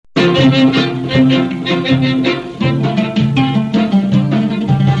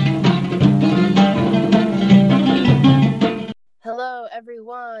Hello,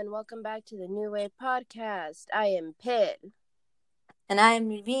 everyone. Welcome back to the New Wave Podcast. I am Pit. And I am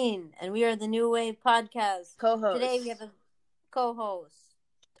Naveen, and we are the New Wave Podcast. Co-host. Today we have a co-host.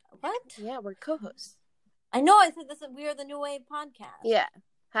 What? Yeah, we're co-hosts. I know, I said this. We are the New Wave Podcast. Yeah.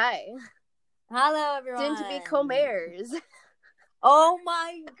 Hi. Hello, everyone. Soon to be co-mayors. Oh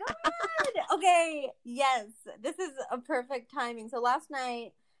my god! Okay, yes. This is a perfect timing. So last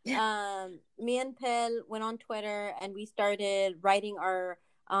night, me and Pill went on Twitter and we started writing our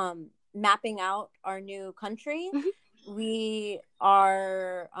mapping out our new country. Mm-hmm. We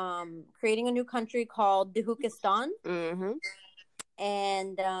are creating a new country called Dahukistan. Mm-hmm.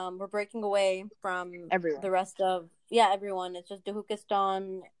 And we're breaking away from everyone. The rest of everyone. It's just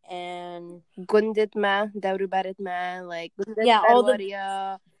Dahukistan and Gundit ma, Daurubarit ma, like all the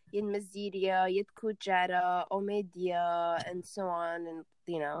Yin Mazidia, Yit Kujara, Omedia, and so on, and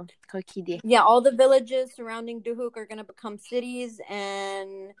Kokidi. Yeah, all the villages surrounding Duhok are gonna become cities,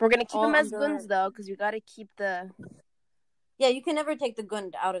 and we're gonna keep them as Gunds though, because you gotta keep the. Yeah, you can never take the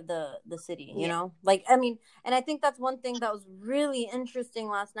Gund out of the city, you know? Like, I mean, and I think that's one thing that was really interesting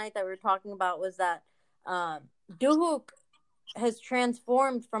last night that we were talking about was that Duhok has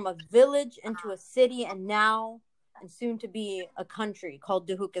transformed from a village into a city and soon to be a country called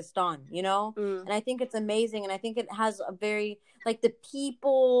Dahukistan, you know? Mm. And I think it's amazing. And I think it has a very, like, the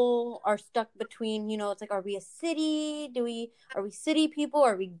people are stuck between, it's like, are we a city? Are we city people?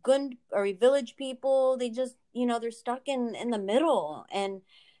 Are we Gund? Are we village people? They just, they're stuck in the middle. And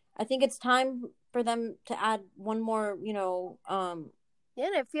I think it's time for them to add one more,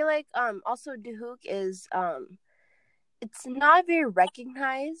 and I feel like also Duhok is it's not very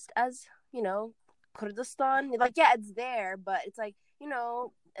recognized as, Kurdistan. Like, yeah, it's there, but it's like,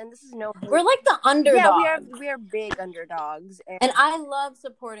 and this is we're like the underdogs. Yeah, we are big underdogs. And I love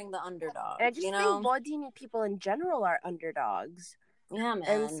supporting the underdogs. And I just think Wadini people in general are underdogs. Yeah, man.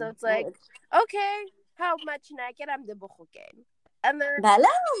 And so it's like, okay, how much naked I'm the Bukhukin. And then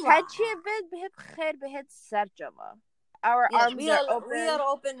our arms we are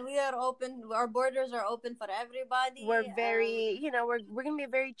open. We are open. Our borders are open for everybody. We're very, we're gonna be a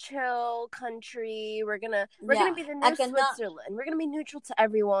very chill country. We're gonna be the new Switzerland. We're gonna be neutral to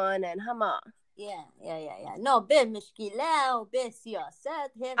everyone and hama. Yeah. No,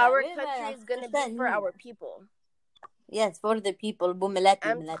 our country is gonna be for our people. Yes, for the people.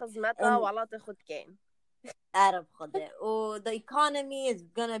 Oh, the economy is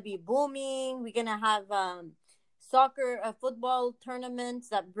gonna be booming. We're gonna have football tournaments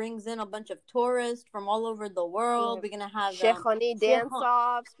that brings in a bunch of tourists from all over the world. We're gonna have Shekhani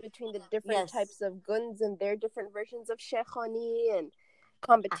dance-offs between the different types of Gunds and their different versions of Shekhani and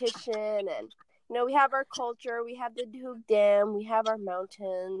competition. And we have our culture. We have the Duhok Dam. We have our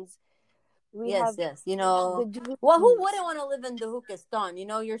mountains. Yes. Well, who wouldn't want to live in Dahukistan?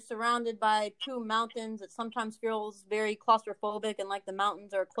 You're surrounded by two mountains. It sometimes feels very claustrophobic and like the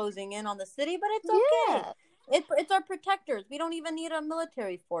mountains are closing in on the city, but it's okay. Yeah. It's our protectors. We don't even need a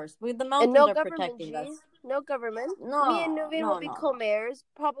military force. The mountains are protecting us. No government. No, me and Nuveen will be co-mayors.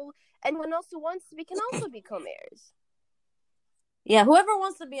 Probably anyone else who wants to be can also be co-mayors. Yeah, whoever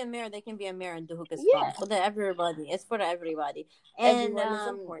wants to be a mayor, they can be a mayor in Dahukistan. Yeah. For everybody. It's for everybody. And everyone is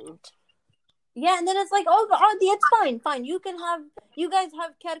important. Yeah, and then it's like, it's fine. You guys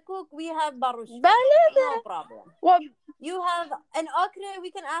have Kirkuk, we have Baruch. No problem. Well, you have an Acre,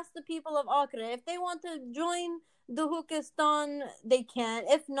 we can ask the people of Acre. If they want to join Dahukistan, they can.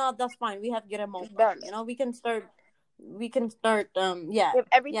 If not, that's fine. We have Giremont. We can start, Dahuk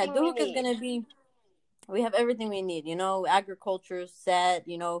is going to be, we have everything we need, agriculture set,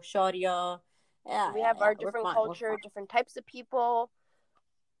 Sharia. Yeah, we have our different culture, different types of people.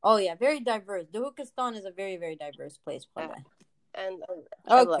 Oh, yeah, very diverse. Dahukistan is a very, very diverse place. And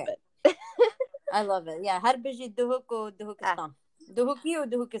I love it. I love it. Yeah, har bijit Duhok or Dahukistan? Duhuki or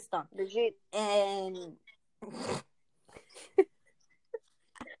Dahukistan? Bijit. And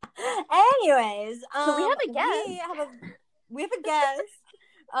anyways, so we have a guest. We have a guest.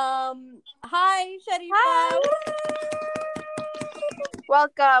 Hi, Sharifa. Hi.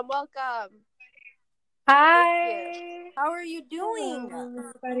 Welcome. Hi. How are you doing? Hello,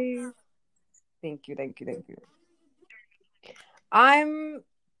 everybody. Thank you. I'm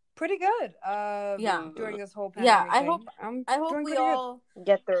pretty good. During this whole pandemic. Yeah, I hope we all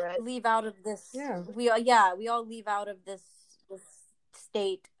get through it. Leave out of this. Yeah. We all leave out of this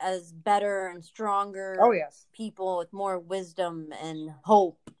state as better and stronger. Oh yes. People with more wisdom and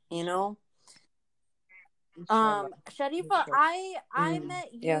hope. Inshallah. Sharifa, I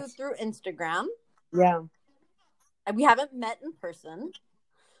met you Yes. through Instagram. Yeah. We haven't met in person.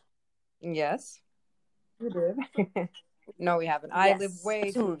 Yes. We did. No, we haven't. I live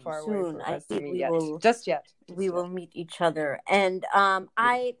way too far away for us to meet yet. Just yet. We will meet each other. And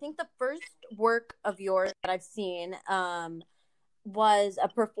I think the first work of yours that I've seen was a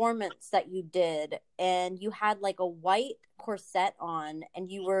performance that you did, and you had like a white corset on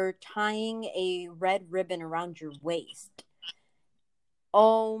and you were tying a red ribbon around your waist.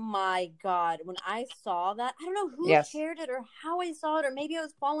 Oh my God. When I saw that, I don't know who shared it or how I saw it, or maybe I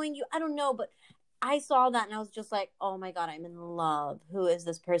was following you. I don't know, but I saw that and I was just like, oh my God, I'm in love. Who is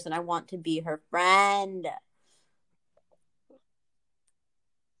this person? I want to be her friend.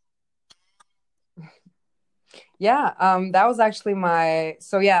 Yeah, that was actually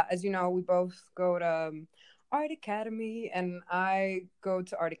as you know, we both go to Art Academy, and I go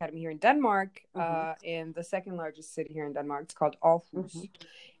to Art Academy here in Denmark, in the second largest city here in Denmark. It's called Aarhus.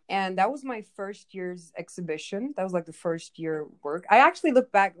 And that was my first year's exhibition. That was like the first year work. I actually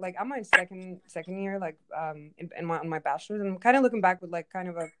look back, like I'm my second year, like on my bachelor's, and I'm kind of looking back with like kind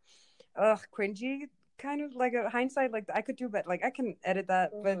of a cringy kind of like a hindsight, like I could do, but like I can edit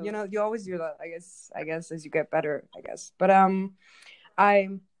that. But you know, you always do that. I guess as you get better, I guess. But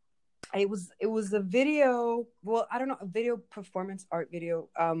it was a video. Well, I don't know, a video performance art video.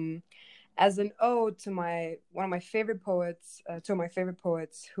 As an ode to one of my favorite poets, two of my favorite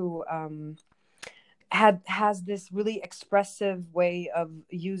poets who has this really expressive way of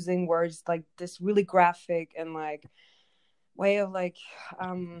using words, like this really graphic and like way of like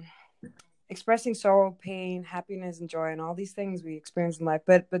expressing sorrow, pain, happiness, and joy, and all these things we experience in life.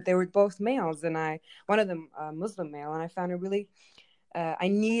 But they were both males, and one of them Muslim male, and I found it really. I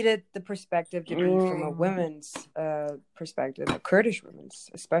needed the perspective to be from a women's perspective, a Kurdish women's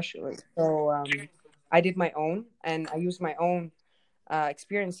especially. So I did my own, and I used my own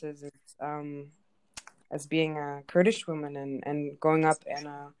experiences as being a Kurdish woman and growing up in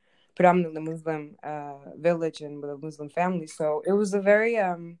a predominantly Muslim village and with a Muslim family. So it was a very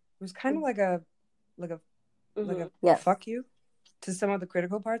it was kind of like a fuck you to some of the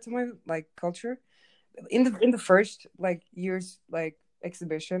critical parts of my like culture in the first like years like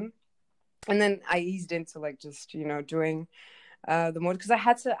exhibition, and then I eased into like just, you know, doing the more, because I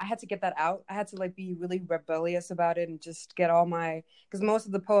had to get that out. I had to like be really rebellious about it and just get all my, because most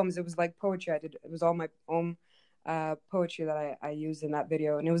of the poems, it was like poetry I did, it was all my own poetry that I used in that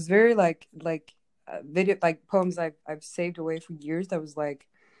video, and it was very like video, like poems I've saved away for years. That was like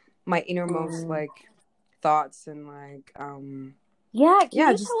my innermost like thoughts and like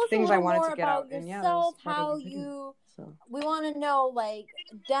just things I wanted to get out. And yourself, how you we want to know, like,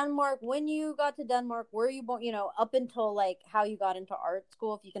 Denmark, when you got to Denmark, where you born, you know, up until like how you got into art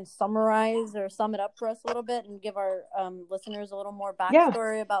school. If you can summarize or sum it up for us a little bit and give our listeners a little more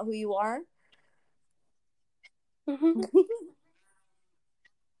backstory about who you are. I'll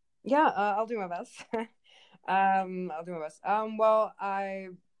do my best. I'll do my best. Well,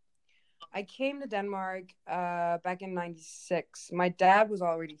 I came to Denmark back in '96. My dad was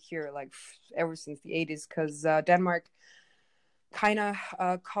already here like ever since the '80s, because Denmark kind of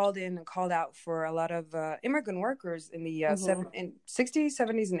called in and called out for a lot of immigrant workers in the 60s,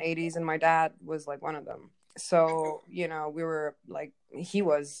 70s, and 80s, and my dad was like one of them. So, you know, we were like, he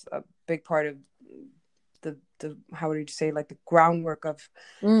was a big part of the how would you say, like the groundwork of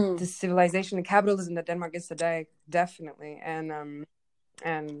the civilization and capitalism that Denmark is today, definitely.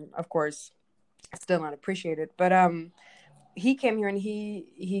 And of course still not appreciated, but he came here and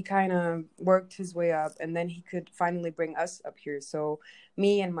he kind of worked his way up, and then he could finally bring us up here. So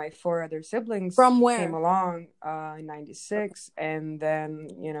me and my 4 other siblings came along in '96, and then,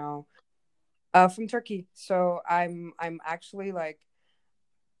 you know, from Turkey. So I'm actually like,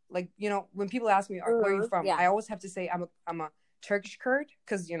 you know, when people ask me where are you from, I always have to say I'm a Turkish Kurd,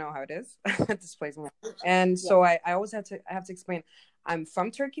 because you know how it is this place. And so I always have to explain I'm from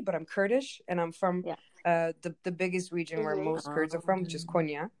Turkey, but I'm Kurdish, and I'm from the biggest region where most Kurds are from, which is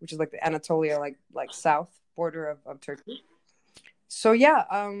Konya, which is like the Anatolia, like south border of Turkey. So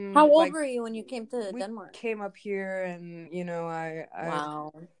how old were you when you came to Denmark? Came up here, and you know, I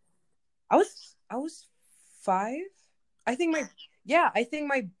was 5. I think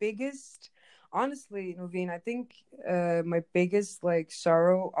my biggest, honestly, Naveen, I think my biggest like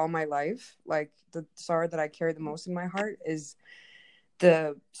sorrow all my life, like the sorrow that I carry the most in my heart, is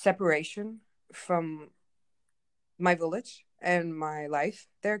the separation from my village and my life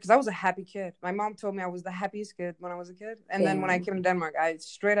there, because I was a happy kid. My mom told me I was the happiest kid when I was a kid, and then when I came to Denmark, I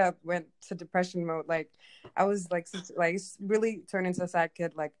straight up went to depression mode. Like I was like really turned into a sad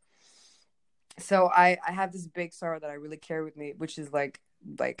kid. Like So I have this big sorrow that I really carry with me, which is like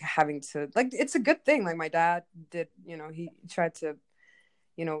having to, like, it's a good thing. Like my dad did, he tried to,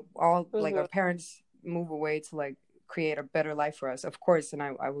 all like our Mhm. parents move away to like create a better life for us, of course, and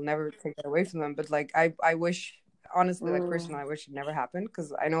I will never take that away from them. But like I wish, honestly, like Mm. personally, I wish it never happened,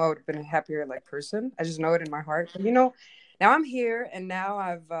 because I know I would have been a happier like person. I just know it in my heart. But, now I'm here, and now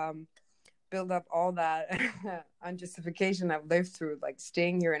I've build up all that unjustification I've lived through, like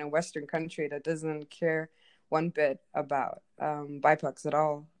staying here in a Western country that doesn't care one bit about BIPOCs at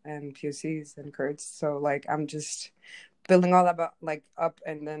all, and POCs and Kurds. So like I'm just building all that like up,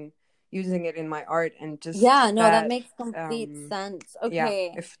 and then using it in my art, and just Yeah, no, that that. makes complete sense. Yeah,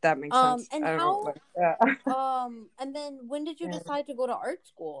 Okay. if that makes sense. And I don't know. how Like, yeah. and then when did you decide to go to art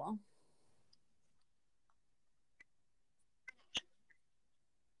school?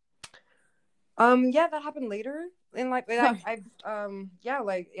 Yeah, that happened later in life. I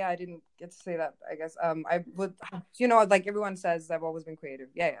didn't get to say that, I guess. I would, like everyone says, I've always been creative.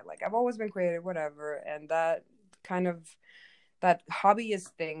 Yeah, like I've always been creative, whatever. And that kind of, that hobbyist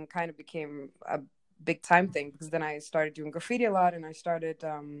thing kind of became a big time thing, because then I started doing graffiti a lot, and I started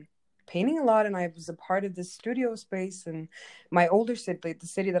painting a lot, and I was a part of this studio space in my older city, the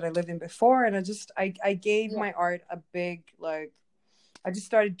city that I lived in before. And I gave Yeah. my art a big, like, I just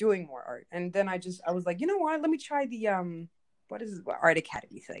started doing more art. And then I was like, you know what? Let me try the what is it, art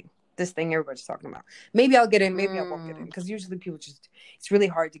academy thing. This thing everybody's talking about. Maybe I'll get in, maybe I won't get in, because usually people just, it's really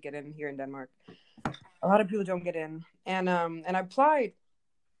hard to get in here in Denmark. A lot of people don't get in. And I applied,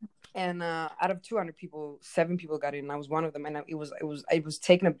 and out of 200 people, 7 people got in, and I was one of them. And I was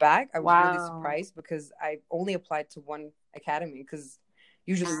taken aback. I was really Wow. surprised, because I only applied to one academy, because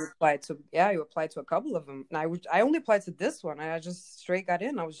usually you apply to a couple of them, and I only applied to this one, and I just straight got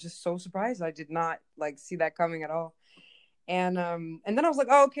in. I was just so surprised. I did not like see that coming at all. And then I was like,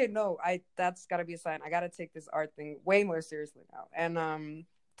 oh, okay, no, I that's got to be a sign. I got to take this art thing way more seriously now. And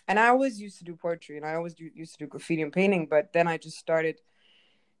I always used to do poetry, and I always used to do graffiti and painting, but then I just started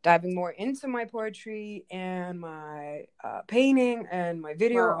diving more into my poetry and my painting and my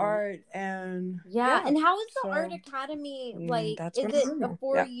video Wow. art. And Yeah. yeah, And how is the art so academy like? that's Is what I'm it doing a now.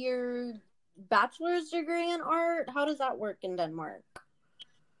 Yeah. 4-year bachelor's degree in art? How does that work in Denmark?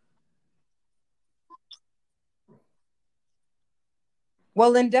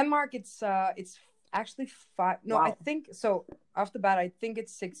 Well, in Denmark, it's actually five. No, I Wow. think so. Off the bat, I think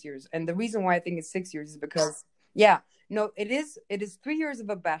it's 6 years, and the reason why I think it's 6 years is because, yeah, no, it is 3 years of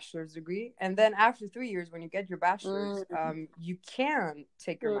a bachelor's degree, and then after 3 years, when you get your bachelor's, Mm. you can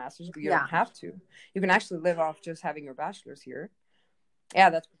take your Mm. master's, but you Yeah. don't have to. You can actually live off just having your bachelor's here. Yeah,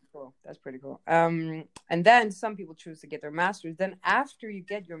 that's pretty cool. That's pretty cool. And then some people choose to get their masters. Then after you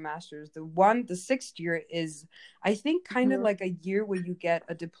get your masters, the 6th year is, I think, kind of Mhm. like a year where you get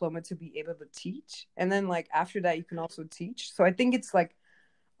a diploma to be able to teach. And then like after that, you can also teach. So I think it's like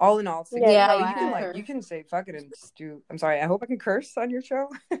all in all six Yeah, years. Yeah, no, But you you can I like, concur. you can say fuck it and just do. I'm sorry. I hope I can curse on your show.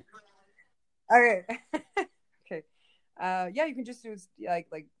 Okay. Okay. Yeah, you can just do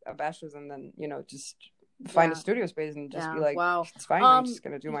like a bachelor's, and then just find a Yeah. studio space and just be Yeah. like, Wow. it's fine. I'm just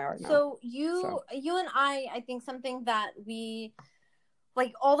gonna do my art now. So So you and I think something that we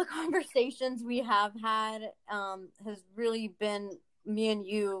like all the conversations we have had has really been me and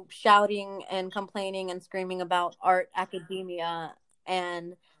you shouting and complaining and screaming about art academia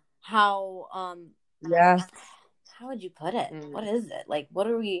and how yeah. how would you put it? What Mm. is it? Like what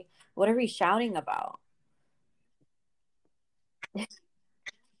are we shouting about?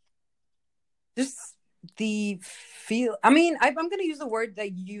 Just the feel. I mean, I'm gonna use the word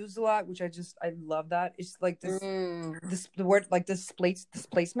that you use a lot, which I love that. It's like Mm. the word like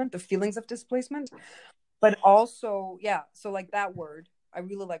displacement, the feelings of displacement, but also, yeah. So like that word, I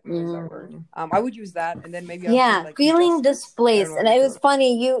really like when you use that word. Mm. I would use that, and then maybe I'll say Yeah, like feeling injustice. I don't displaced. know how And you it feel. was funny,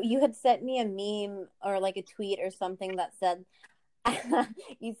 you had sent me a meme or like a tweet or something that said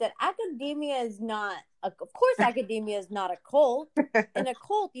you said academia is not of course academia is not a cult. In a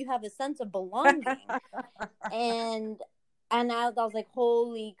cult you have a sense of belonging. And I was like,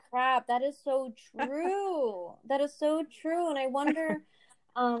 holy crap, that is so true. That is so true. And I wonder,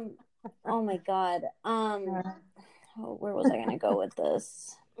 um, oh my God. Where was I gonna go with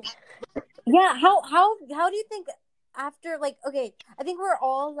this? Yeah, how do you think after like okay, I think we're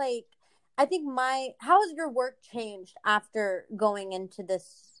all like I think my how has your work changed after going into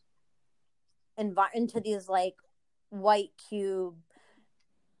this into these like white cube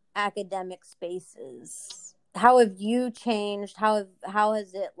academic spaces? How have you changed? How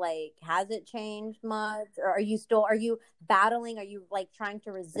has it like has it changed much? Or are you battling? Are you like trying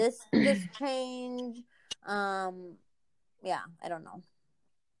to resist this change? Um yeah, I don't know.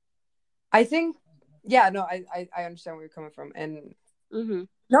 I think, yeah, no, I understand where you're coming from, and Mm-hmm.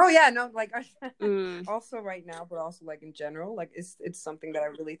 no, yeah, no, like Mm. also right now, but also like in general, like it's something that I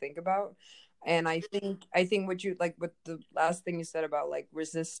really think about, and I think what you like, what the last thing you said about like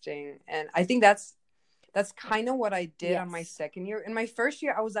resisting, and I think that's kind of what I did on my Yes. second year. In my first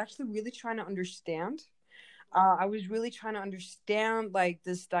year, I was actually really trying to understand. I was really trying to understand like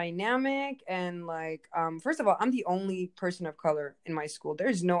this dynamic and like first of all, I'm the only person of color in my school. There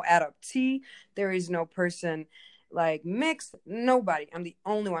is no adoptee. There is no person like mixed. Nobody. I'm the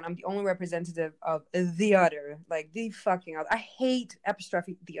only one. I'm the only representative of the other. Like the fucking other. I hate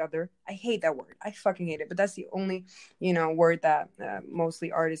apostrophe the other. I hate that word. I fucking hate it. But that's the only word that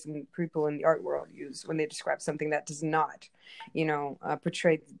mostly artists and people in the art world use when they describe something that does not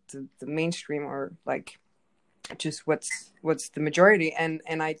portray the mainstream or like just what's the majority, and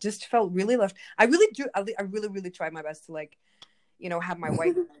I just felt really left. I really do. I really tried my best to like have my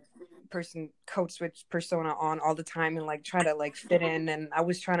white person code switch persona on all the time and like try to like fit in, and I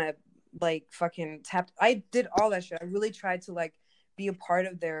was trying to like fucking tap. I did all that shit. I really tried to like be a part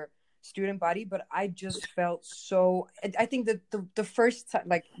of their student body, but I just felt so. I think that the first time,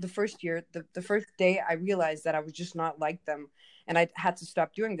 like the first year, the first day, I realized that I was just not like them, and I had to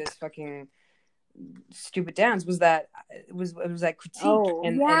stop doing this fucking stupid dance. Was that it was like critique, Oh,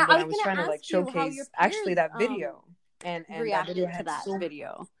 and yeah. when I I was was gonna trying to ask like you how your showcase actually peers that video, and that video reacted to had that so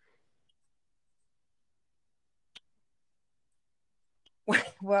video.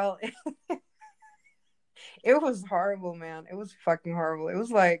 well it was horrible, man. It was fucking horrible. It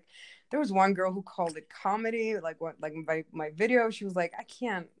was like there was one girl who called it comedy, like what, like my video. She was like, I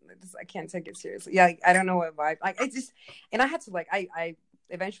can't take it seriously. Yeah, I don't know what vibe. Like I just, and I had to like, I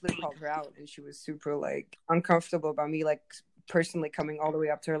eventually called her out, and she was super like uncomfortable about me like personally coming all the way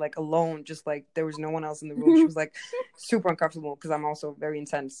up to her like alone, just like there was no one else in the room. She was like super uncomfortable because I'm also very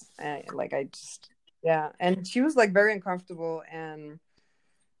intense, and like I just yeah, and she was like very uncomfortable and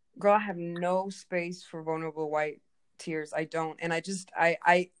girl, I have no space for vulnerable white tears. I don't. And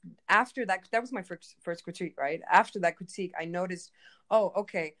I after that was my first critique, right? After that critique, I noticed, oh,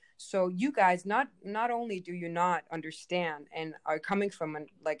 okay. So you guys not only do you not understand and are coming from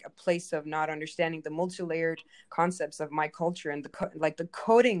like a place of not understanding the multi-layered concepts of my culture and like the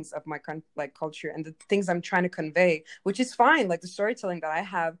codings of my like culture and the things I'm trying to convey, which is fine. Like the storytelling that I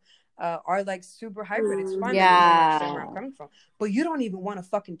have are like super hybrid. It's fine that you don't understand where I'm Yeah. coming from, but you don't even want to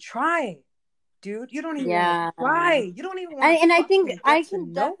fucking try, dude. You don't even want to Yeah. try. You don't even want to And I think fucking I get to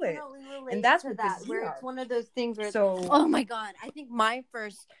can know it. definitely And relate that's to what that, pisses me where it's off. one of those things where it's, So, oh my God. I think my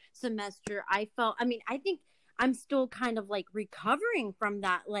first semester, I think I'm still kind of like recovering from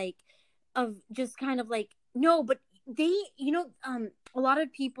that, like, of just kind of like, no, but they, a lot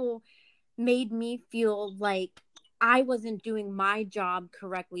of people made me feel like I wasn't doing my job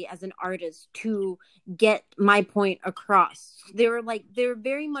correctly as an artist to get my point across. They were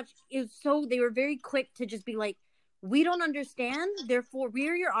very much, they were very quick to just be like, we don't understand, therefore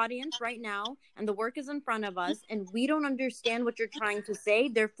we're your audience right now, and the work is in front of us, and we don't understand what you're trying to say,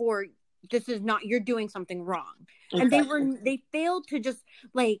 therefore this is not, you're doing something wrong. And exactly. they failed to just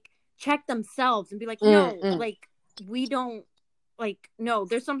like check themselves and be like, no, Mm-mm. like we don't, like, no,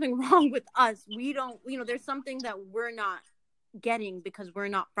 there's something wrong with us. We don't, there's something that we're not getting because we're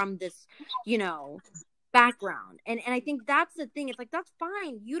not from this, you know, background. And I think that's the thing. It's like, that's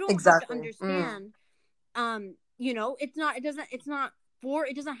fine. You don't have to Exactly. Mm. understand. It's not for,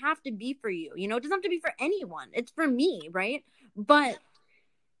 it doesn't have to be for you. It doesn't have to be for anyone. It's for me, right? But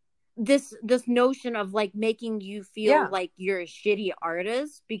this notion of like making you feel Yeah. like you're a shitty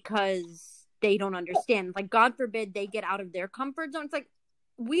artist because they don't understand, like, God forbid they get out of their comfort zone. It's like,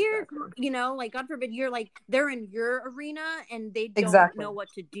 we're, Exactly. like, God forbid you're like, they're in your arena and they don't Exactly. know what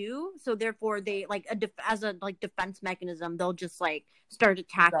to do, so therefore they like as a like defense mechanism, they'll just like start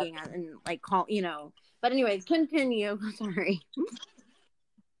attacking Exactly. and like call, but anyways, continue. Sorry.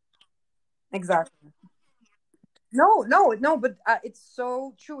 Exactly. No, but it's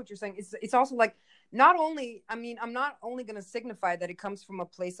so true what you're saying. It's also like not only, I mean, I'm not only going to signify that it comes from a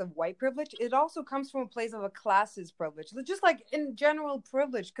place of white privilege, it also comes from a place of a classist privilege, just like in general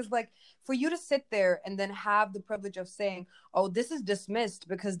privilege. Because like for you to sit there and then have the privilege of saying, oh, this is dismissed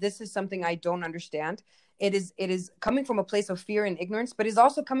because this is something I don't understand, it is coming from a place of fear and ignorance, but it's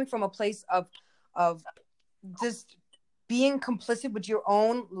also coming from a place of just being complicit with your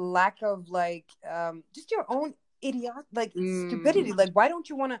own lack of like just your own idiot like stupidity. Like why don't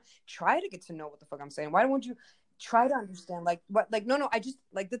you want to try to get to know what the fuck I'm saying? Why don't you try to understand like what, like no, I just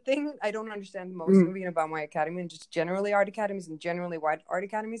like the thing I don't understand the most, moving about my academy and just generally art academies and generally white art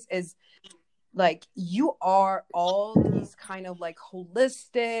academies, is like you are all these kind of like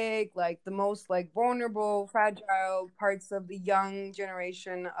holistic, like the most like vulnerable, fragile parts of the young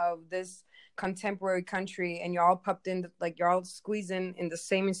generation of this contemporary country, and you're all popped in, like you're all squeezing in the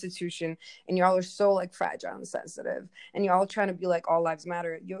same institution, and y'all are so like fragile and sensitive, and you're all trying to be like all lives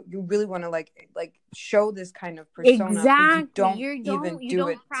matter. You really want to like show this kind of persona, but you don't even do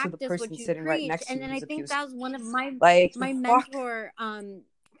it to the person sitting right next to you. And then I think that was one of my like my mentor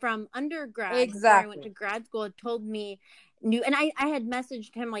from undergrad before I went to grad school had told me and I had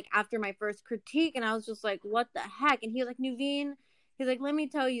messaged him like after my first critique, and I was just like, what the heck? And he was like, Nuveen, he's like, let me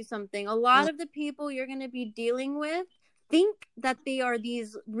tell you something. A lot of the people you're going to be dealing with think that they are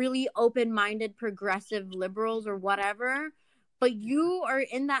these really open-minded, progressive liberals or whatever, but you are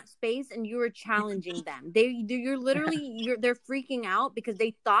in that space and you are challenging them. You're literally, they're freaking out because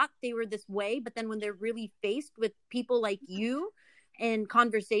they thought they were this way, but then when they're really faced with people like you and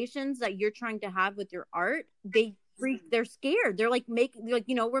conversations that you're trying to have with your art, they're scared. They're like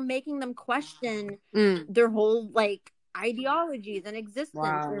we're making them question their whole like ideologies and existence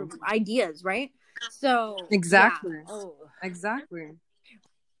or ideas, right? So exactly. Yeah. Exactly.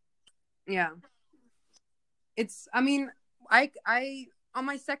 Yeah. It's, I mean, I on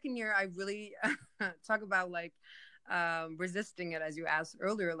my second year I really talk about like resisting it, as you asked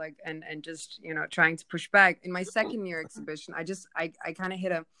earlier, like and just, you know, trying to push back. In my second year exhibition, I kind of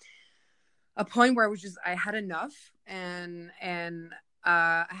hit a point where I had enough, and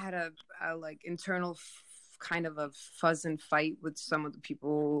I had a like internal kind of a fuzz and fight with some of the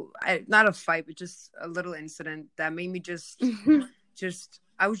people. Not a fight, but just a little incident that made me just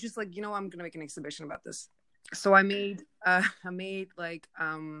I was just like, you know, I'm gonna make an exhibition about this. So I made like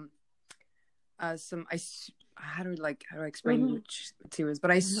some how do I explain which materials?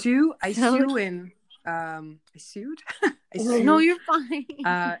 But I sued No, you're fine.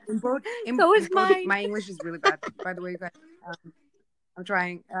 So is mine. My English is really bad, by the way, you guys. I'm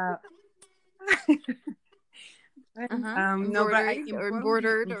trying. No, but I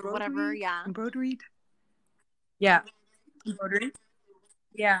embroidered or whatever. Yeah. Embroidered.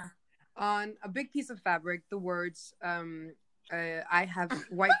 Yeah. On a big piece of fabric, the words I have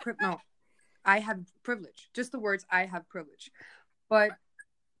I have privilege. Just the words I have privilege. But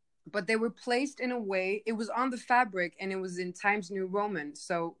they were placed in a way, it was on the fabric and it was in Times New Roman.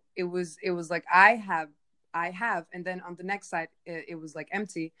 So it was like I have, and then on the next side it was like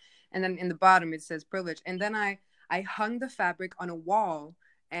empty, and then in the bottom it says privilege. And then I hung the fabric on a wall,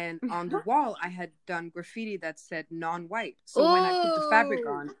 and on the wall I had done graffiti that said non-white. So when I put the fabric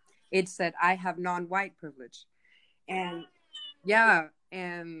on, it said I have non-white privilege. And yeah,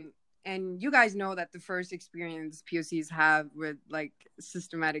 and you guys know that the first experience POCs have with like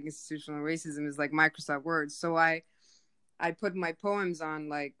systematic institutional racism is like Microsoft Word. So I put my poems on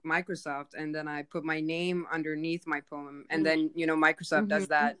like Microsoft, and then I put my name underneath my poem, and then, you know, Microsoft does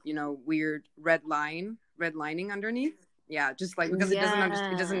that, you know, weird red lining underneath. Yeah, just like because it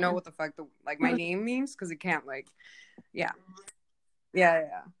doesn't know what the fuck like my name means, because it can't like yeah.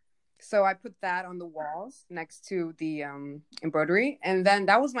 So I put that on the walls next to the embroidery, and then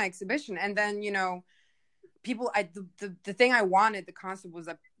that was my exhibition. And then, you know, people, the thing I wanted, the concept was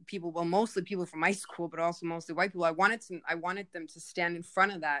that people, well, mostly people from my school, but also mostly white people, I wanted them to stand in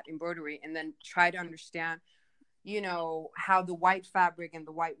front of that embroidery and then try to understand, you know, how the white fabric and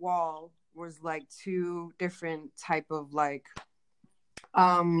the white wall was like two different type of like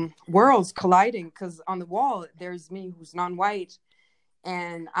worlds colliding. Because on the wall there's me, who's non-white,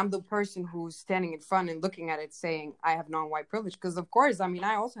 and I'm the person who's standing in front and looking at it saying I have non-white privilege. Because of course, I mean,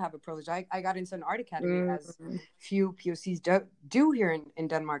 I also have a privilege. I got into an art academy, as few POCs do here in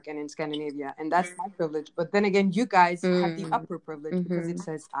Denmark and in Scandinavia, and that's my privilege. But then again, you guys have the upper privilege because it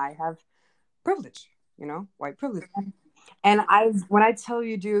says I have privilege, you know, white privilege. And when I tell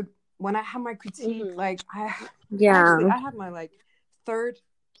you, dude, when I had my critique, like I had my like third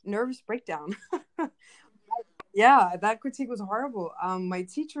nervous breakdown. Yeah, that critique was horrible. My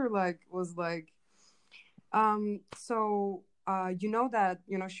teacher was like, so you know that,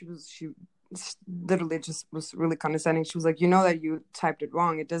 you know, she literally just was really condescending. She was like, you know that you typed it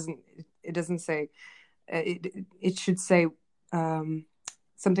wrong. It doesn't say it should say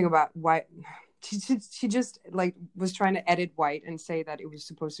something about white. She just like was trying to edit white and say that it was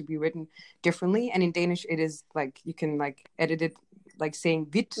supposed to be written differently. And in Danish, it is like you can like edit it like saying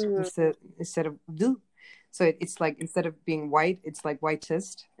hvidt instead of hvid. So it's like, instead of being white, it's like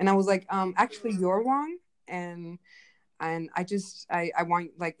whitest. And I was like, actually you're wrong. And I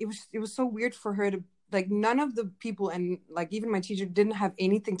want, like, it was so weird for her to, like, none of the people, and like even my teacher didn't have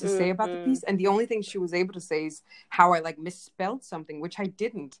anything to say about the piece. And the only thing she was able to say is how I like misspelled something, which I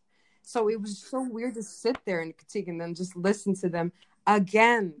didn't. So it was so weird to sit there and critique and then just listen to them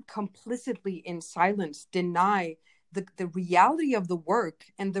again, complicitly in silence, deny the reality of the work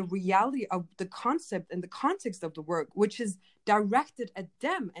and the reality of the concept and the context of the work, which is directed at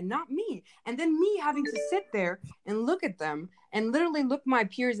them and not me. And then me having to sit there and look at them and literally look my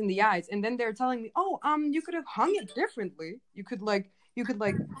peers in the eyes. And then they're telling me, oh, you could have hung it differently. You could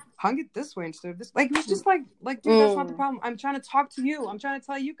hung it this way instead of this. Like, it's just like, dude, that's not the problem. I'm trying to talk to you. I'm trying to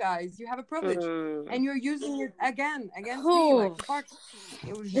tell you guys, you have a privilege, and you're using it again against me. Like, fuck.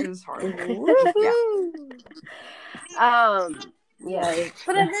 It was just hard. Yeah. Yeah.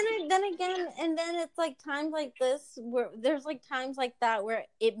 But then again, and then it's like times like this where there's like times like that where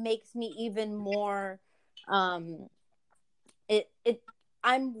it makes me even more, I'm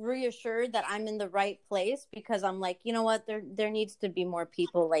reassured that I'm in the right place, because I'm like, you know what, there needs to be more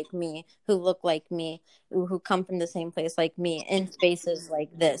people like me who look like me, who come from the same place like me in spaces like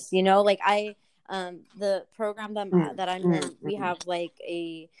this, you know, like the program that I'm in, we have like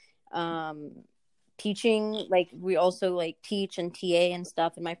a teaching, like we also like teach and TA and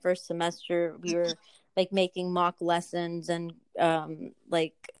stuff. In my first semester, we were like making mock lessons and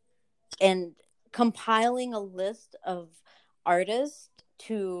and compiling a list of artists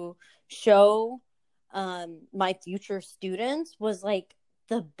to show my future students was like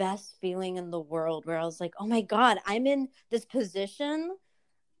the best feeling in the world, where I was like, oh my God, I'm in this position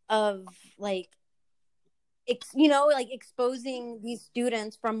of like, like exposing these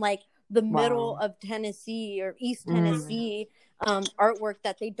students from like the middle of Tennessee or East Tennessee artwork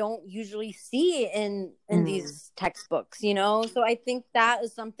that they don't usually see in these textbooks, you know? So I think that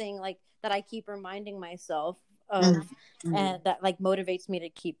is something like that I keep reminding myself of, and that like motivates me to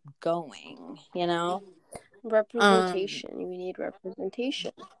keep going, you know? Representation. We need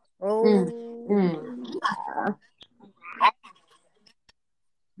representation.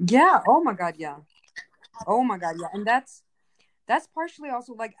 Yeah. Oh my God. Yeah. Oh my God. Yeah. And that's partially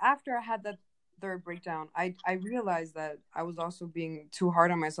also like after I had that third breakdown, I realized that I was also being too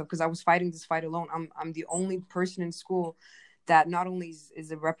hard on myself, because I was fighting this fight alone. I'm the only person in school that not only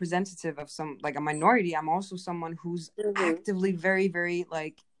is a representative of some, like, a minority. I'm also someone who's actively very, very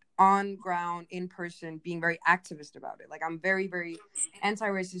like on ground, in person, being very activist about it. Like, I'm very, very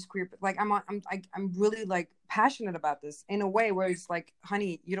anti-racist, queer, but like I'm really like passionate about this in a way where it's like,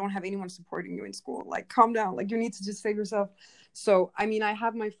 honey, you don't have anyone supporting you in school. Like, calm down. Like, you need to just save yourself. So I mean, I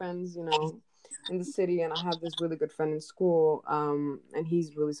have my friends, you know, in the city, and I have this really good friend in school, and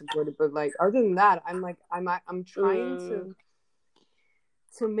he's really supportive. But like, other than that, I'm trying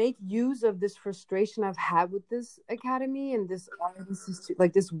to make use of this frustration I've had with this academy and this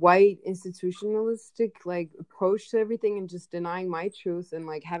like this white institutionalistic like approach to everything, and just denying my truth, and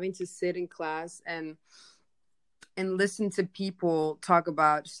like having to sit in class and listen to people talk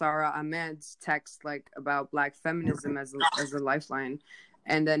about Sarah Ahmed's text, like about Black feminism as a lifeline,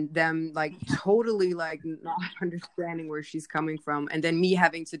 and then them like totally like not understanding where she's coming from, and then me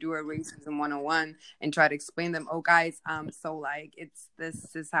having to do a racism 101 and try to explain them, oh guys, so like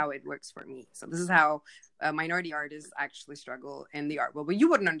this is how it works for me. So this is how minority artists actually struggle in the art world, but you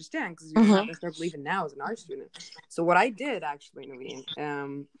wouldn't understand because you don't have to start believing now as an art student. So what I did actually, Naveen,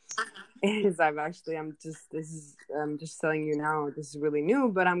 is I'm just telling you now, this is really new,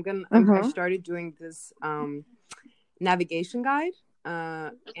 but I started doing this navigation guide,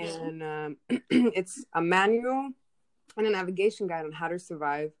 and it's a manual and a navigation guide on how to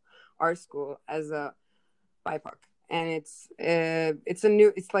survive art school as a BIPOC. And it's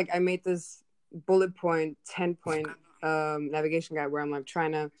like I made this bullet point 10-point navigation guide where I'm like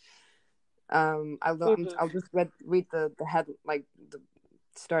trying to I'll just read the head, like the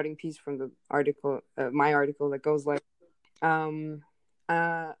starting piece from the article, my article, that goes like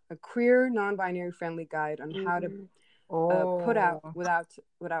a queer non-binary friendly guide on how to put out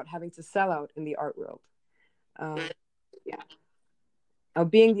without having to sell out in the art world.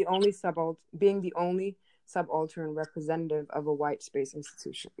 Being the only subaltern representative of a white space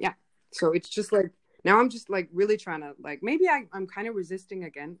institution. Yeah. So it's just like, now I'm just like really trying to like, maybe I'm kind of resisting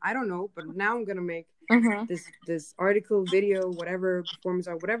again. I don't know, but now I'm gonna make this article, video, whatever, performance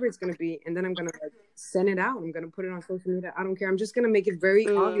art, whatever it's gonna be, and then I'm gonna like send it out. I'm gonna put it on social media. I don't care. I'm just gonna make it very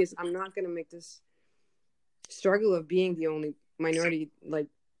obvious. I'm not gonna make this struggle of being the only minority like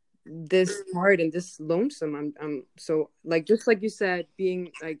this hard and this lonesome. I'm so like, just like you said,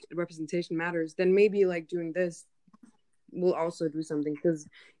 being like representation matters, then maybe like doing this will also do something, because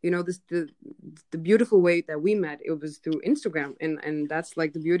the beautiful way that we met, it was through Instagram, and that's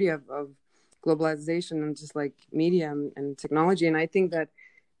like the beauty of globalization and just like media and technology. And I think that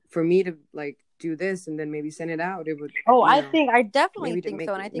for me to like do this and then maybe send it out, it would, Oh, you know, I definitely maybe to think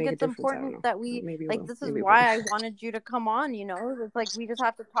so. And I think make a it's difference. I don't important know. that we, Maybe it like, will. this is Maybe it why won't. I wanted you to come on, you know? It's like, we just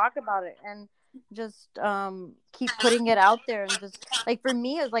have to talk about it and just keep putting it out there. And just, like, for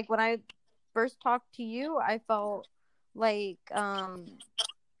me, it's like when I first talked to you, I felt like, I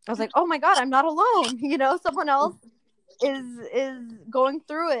was like, oh my God, I'm not alone. You know, someone else is going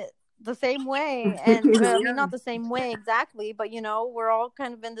through it the same way. And I mean, not the same way exactly, but, you know, we're all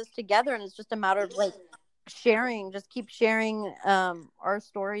kind of in this together, and it's just a matter of like sharing, just keep sharing our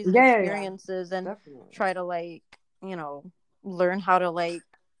stories and experiences, and Definitely. try to, like, you know, learn how to like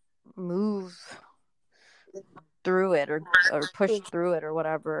move through it, or push through it, or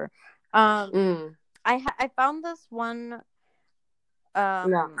whatever. I found this one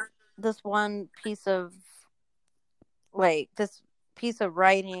this one piece of, like, this piece of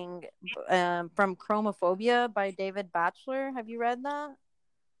writing from Chromophobia by David Batchelor. Have you read that?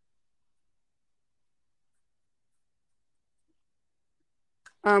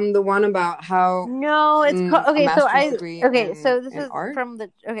 The one about how No, it's a okay. So master's degree so this in is art from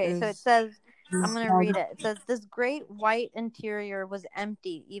the so it says, I'm gonna read it. It says, this great white interior was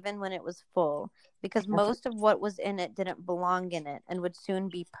empty even when it was full, because most of what was in it didn't belong in it and would soon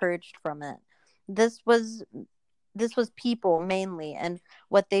be purged from it. This was people mainly, and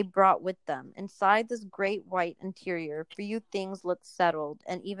what they brought with them. Inside this great white interior, few things looked settled,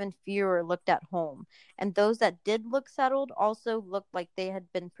 and even fewer looked at home. And those that did look settled also looked like they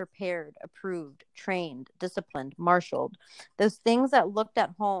had been prepared, approved, trained, disciplined, marshaled. Those things that looked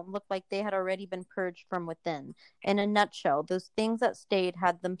at home looked like they had already been purged from within. In a nutshell, those things that stayed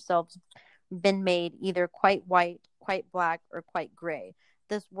had themselves been made either quite white, quite black, or quite gray.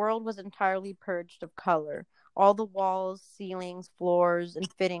 This world was entirely purged of color. All the walls, ceilings, floors,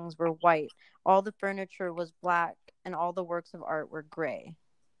 and fittings were white. All the furniture was black, and all the works of art were gray.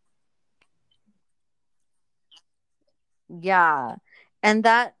 Yeah. And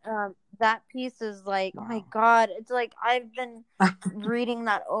that piece is like, oh my God, it's like I've been reading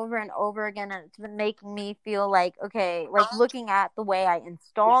that over and over again, and it's been making me feel like, okay, like looking at the way I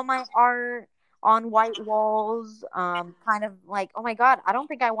install my art on white walls, kind of like, oh my God, I don't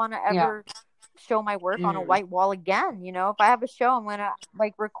think I want to ever show my work on a white wall again. You know, if I have a show, I'm gonna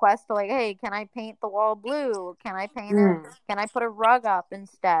like request to, like, hey, can I paint the wall blue? Can I paint it? Can I put a rug up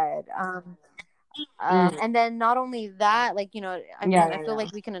instead? And then not only that, like, you know, I mean, I feel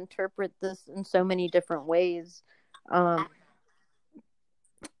like we can interpret this in so many different ways. Oh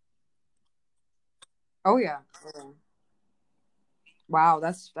yeah. Wow,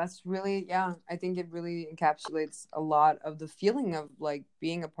 that's really, yeah, I think it really encapsulates a lot of the feeling of like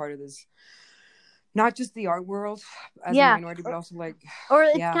being a part of this, not just the art world as a minority, but also like, or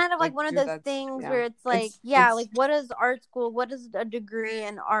it's kind of like one of those things where it's like, like, what does art school, what does a degree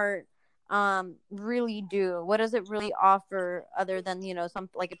in art really do? What does it really offer other than, you know,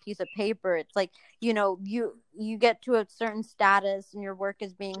 something like a piece of paper? It's like, you know, you get to a certain status and your work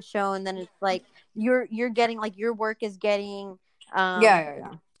is being shown, then it's like you're getting, like, your work is getting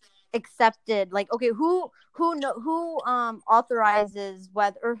accepted. Like, okay, who authorizes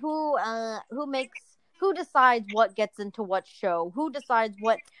whether, or who decides what gets into what show, who decides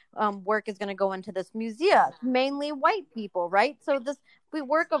what work is going to go into this museum? Mainly white people, right? So this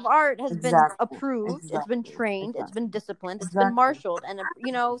work of art has been approved, it's been trained, it's been disciplined, it's been marshaled, and,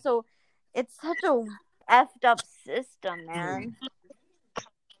 you know, so it's such a effed up system, man.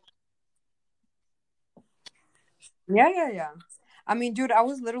 Yeah. I mean, dude, I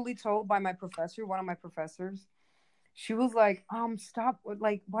was literally told by my professor, one of my professors, she was like, stop,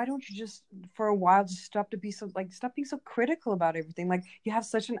 like, why don't you just for a while just stop being so critical about everything? Like, you have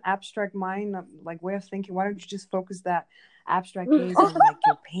such an abstract mind, like, way of thinking. Why don't you just focus that abstract gaze on like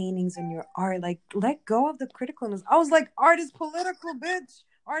your paintings and your art? Like, let go of the criticalness. I was like, art is political, bitch.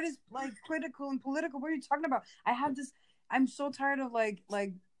 Art is like critical and political. What are you talking about? I'm so tired of like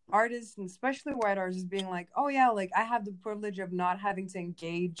artists, and especially white artists, being like, oh yeah, like, I have the privilege of not having to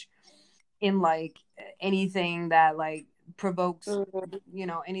engage in like anything that like provokes, you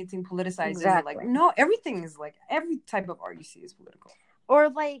know, anything politicizing. Like, no, everything is like, every type of art you see is political. Or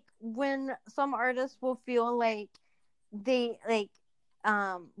like when some artists will feel like they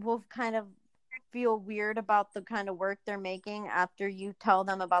will kind of feel weird about the kind of work they're making after you tell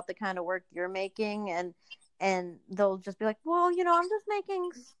them about the kind of work you're making, and they'll just be like, well, you know, I'm just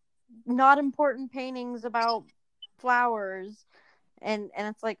making not important paintings about flowers. And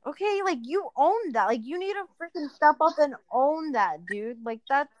it's like, okay, like, you own that. Like, you need to freaking step up and own that, dude. Like,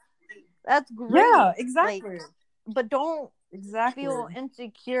 that's great. Yeah, exactly. Like, but don't feel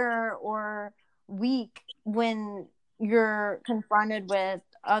insecure or weak when you're confronted with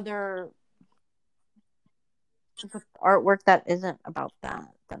other with artwork that isn't about that.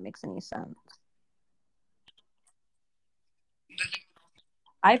 If that makes any sense.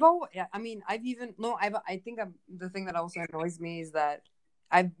 I've always, yeah, I mean, I've even no, I think the thing that also annoys me is that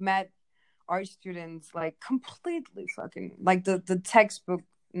I've met art students like completely fucking like the textbook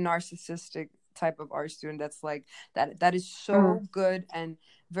narcissistic type of art student that's like that is so good and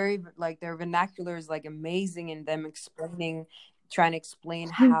very like their vernacular is like amazing and them explaining trying to explain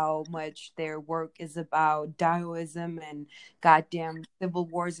how much their work is about Daoism and goddamn civil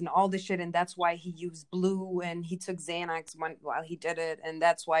wars and all this shit, and that's why he used blue and he took Xanax while he did it, and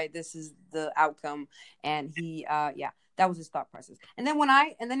that's why this is the outcome. And he, yeah, that was his thought process. And then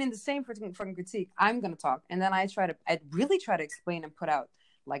and then in the same fucking critique, I'm gonna talk, and then I really try to explain and put out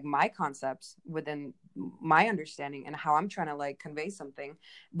like my concepts within my understanding and how I'm trying to like convey something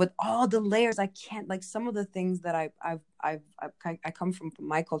with all the layers. I can't like some of the things that I come from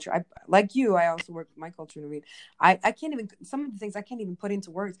my culture. I like you. I also work with my culture. I can't even some of the things I can't even put into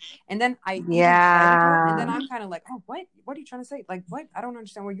words. And then I even try to do it, and then I'm kind of like, oh, what? What are you trying to say? Like, what? I don't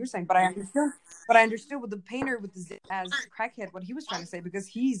understand what you're saying. But I understood. But I understood with the painter with the as crackhead what he was trying to say because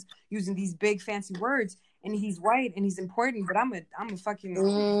he's using these big fancy words and he's white and he's important. But I'm a fucking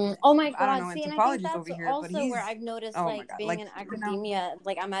oh my I don't god! know See, and I think anthropologist that's over here. But also he's where I've noticed, oh my like god, being like in academia,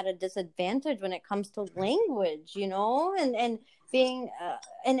 like I'm at a disadvantage when it comes to language, you know, and being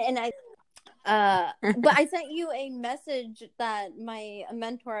and I but I sent you a message that a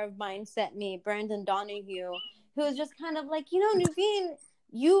mentor of mine sent me, Brandon Donahue, who was just kind of like, you know, Nuveen,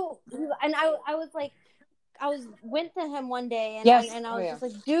 and I was like, went to him one day yes. and I was just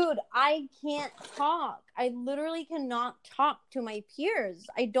like, dude, I can't talk. I literally cannot talk to my peers.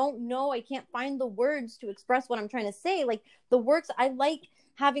 I don't know. I can't find the words to express what I'm trying to say. Like the works I like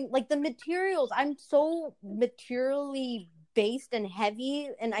having, like the materials. I'm so materially based and heavy,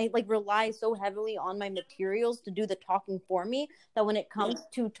 and I like rely so heavily on my materials to do the talking for me that when it comes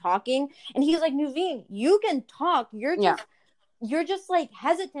to talking, and he's like, Nuveen, you can talk. You're just like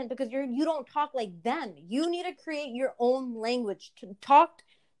hesitant because you don't talk like them. You need to create your own language to talk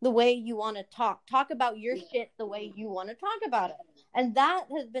the way you want to talk about your shit the way you want to talk about it. And that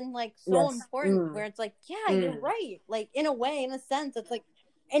has been like so important where it's like, yeah, you're right. Like in a way, in a sense, it's like,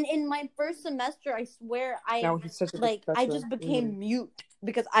 and in my first semester, I swear I just became mute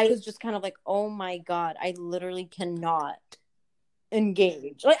because I was just kind of like, oh my God, I literally cannot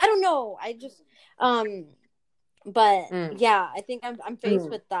engage. Like, I don't know. I just, but yeah, I think I'm faced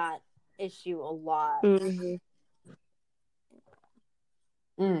with that issue a lot.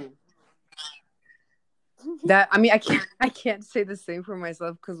 That I mean, I can't say the same for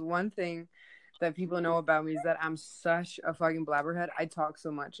myself because one thing that people know about me is that I'm such a fucking blabberhead. I talk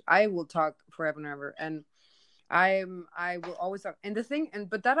so much. I will talk forever and ever, and I will always talk. And the thing,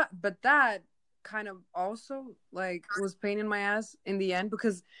 but that kind of also like was pain in my ass in the end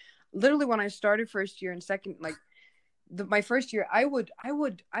because literally when I started first year and second like. My first year, I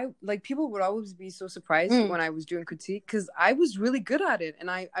like people would always be so surprised when I was doing critique because I was really good at it, and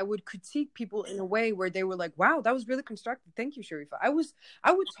I would critique people in a way where they were like, "Wow, that was really constructive. Thank you, Sharifa." I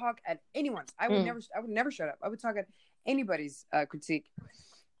would talk at anyone's. I would never shut up. I would talk at anybody's critique.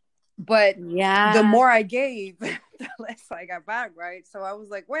 But the more I gave, the less I got back, right? So I was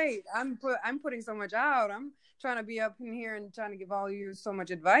like, wait, I'm putting so much out. I'm trying to be up in here and trying to give all you so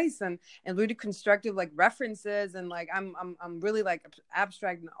much advice and really constructive like references and like I'm really like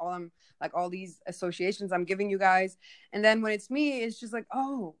abstract and all these associations I'm giving you guys. And then when it's me, it's just like,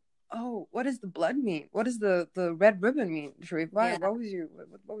 oh, what does the blood mean? What does the red ribbon mean, Sharif? What was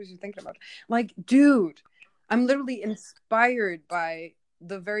you thinking about? Like, dude, I'm literally inspired by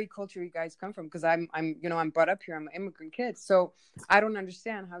the very culture you guys come from because I'm brought up here. I'm an immigrant kid, so I don't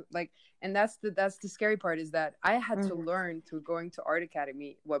understand how like, and that's the scary part is that I had to learn through going to art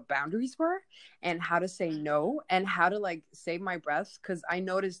academy what boundaries were and how to say no and how to like save my breath because I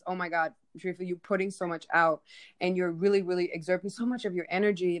noticed, oh my God, Sharifa, you're putting so much out and you're really really exerting so much of your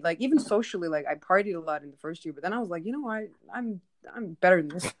energy, like even socially. Like I partied a lot in the first year, but then I was like, you know what, I'm better than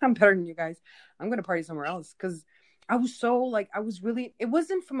this. I'm better than you guys. I'm gonna party somewhere else because I was so like, it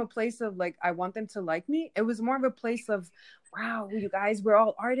wasn't from a place of like, I want them to like me. It was more of a place of, wow, you guys, we're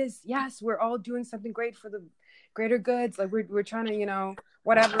all artists. Yes, we're all doing something great for the greater goods. Like we're trying to,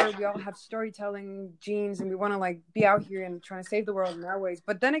 whatever. We all have storytelling genes and we want to like be out here and trying to save the world in our ways.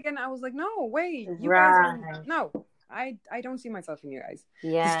 But then again, I was like, no, wait, you guys, no, I don't see myself in you guys.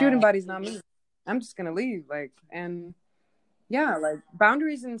 Yeah. The student body's not me. I'm just going to leave. Like, and yeah, like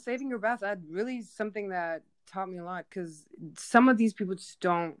boundaries and saving your breath, that really is something that taught me a lot because some of these people just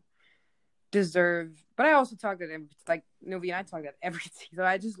don't deserve. But I also talk to them like Novi and I talk about everything. So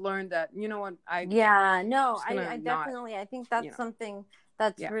I just learned that, you know what, I definitely, I think that's something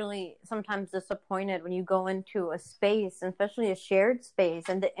that's really sometimes disappointed when you go into a space, especially a shared space,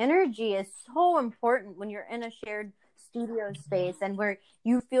 and the energy is so important when you're in a shared studio space and where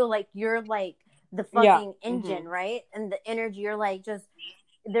you feel like you're like the fucking engine, right? And the energy, you're like just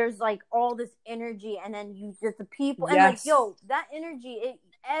there's like all this energy, and then you just the people and like that energy,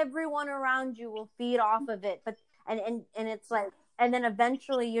 everyone around you will feed off of it, but and it's like, and then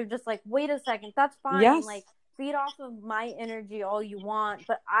eventually you're just like, wait a second, that's fine, like feed off of my energy all you want,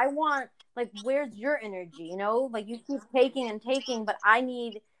 but I want, like, where's your energy, you know, like you keep taking and taking, but I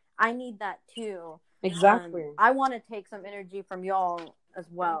need that too. Exactly. I want to take some energy from y'all as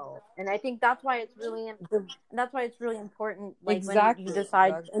well, and I think that's why it's really important, like when you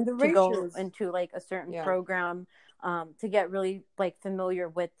decide to go into like a certain program, to get really like familiar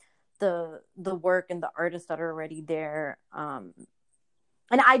with the work and the artists that are already there.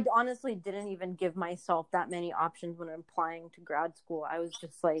 And I honestly didn't even give myself that many options when applying to grad school. I was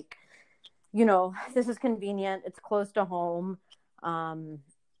just like, you know, this is convenient, it's close to home,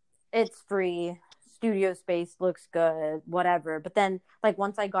 it's free, studio space looks good, whatever. But then, like,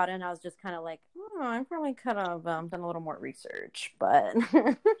 once I got in, I was just kind of like, oh, I probably could have done a little more research, but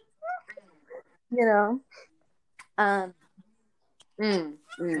you know,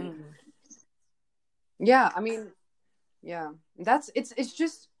 yeah, I mean, yeah, it's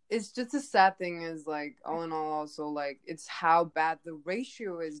just a sad thing is like, all in all, also like it's how bad the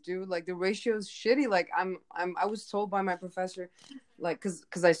ratio is, dude. Like the ratio is shitty. Like I was told by my professor, like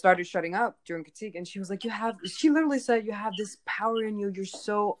because I started shutting up during critique, and she was like, she literally said, you have this power in you, you're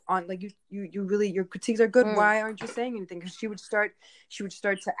so on, like you really, your critiques are good, why aren't you saying anything? Because she would start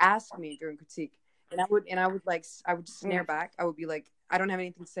to ask me during critique, and I would snare back. I would be like, I don't have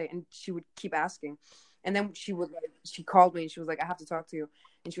anything to say, and she would keep asking. And then she called me and she was like, I have to talk to you.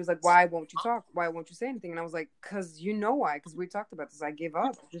 And she was like, why won't you talk? Why won't you say anything? And I was like, because you know why? Because we talked about this. I gave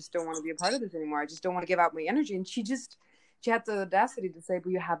up. I just don't want to be a part of this anymore. I just don't want to give out my energy. And she had the audacity to say, but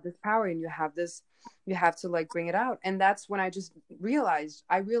you have this power and you have to like bring it out. And that's when I realized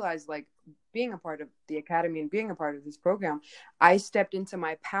like, being a part of the academy and being a part of this program, I stepped into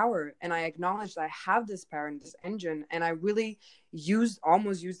my power and I acknowledged I have this power and this engine. And I really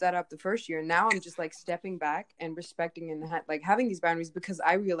almost used that up the first year. Now I'm just like stepping back and respecting and like having these boundaries, because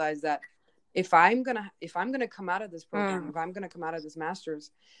I realize that if I'm gonna come out of this program, if I'm gonna come out of this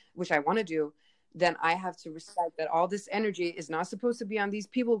master's, which I want to do, then I have to respect that all this energy is not supposed to be on these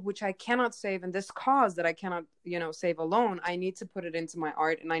people, which I cannot save, and this cause that I cannot, save alone. I need to put it into my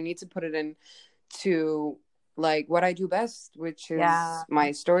art, and I need to put it into like what I do best, which is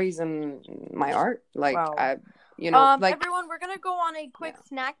my stories and my art. Like, wow. Like, everyone, we're gonna go on a quick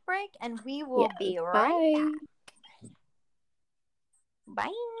snack break, and we will be right back.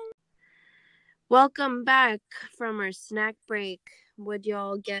 Bye. Welcome back from our snack break. What'd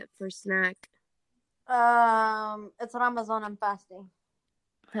y'all get for snack? It's Ramadan. I'm fasting.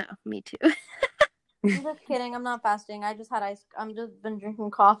 Oh, me too. I'm just kidding. I'm not fasting. I just had I'm just been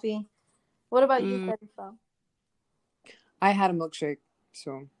drinking coffee. What about you, Teresa? I had a milkshake,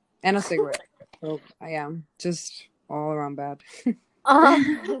 and a cigarette. So I am just all around bad.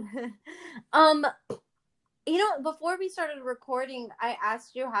 Before we started recording, I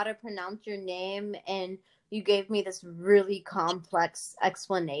asked you how to pronounce your name, and you gave me this really complex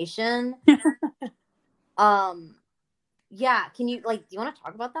explanation. Yeah, can you, like, do you want to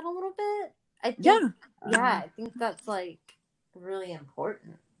talk about that a little bit? I think that's like really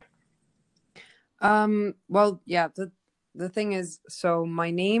important. Well, yeah, the thing is, so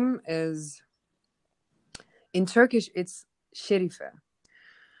my name is, in Turkish it's Sherife.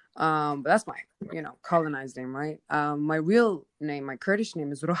 But that's my, colonized name, right? My real name, my Kurdish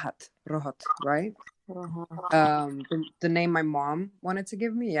name is Rohat, right? The name my mom wanted to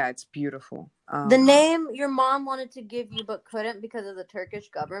give me, it's beautiful. The name your mom wanted to give you but couldn't because of the Turkish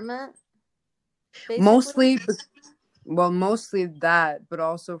government? Basically? Mostly that, but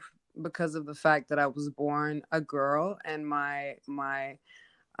also because of the fact that I was born a girl, and my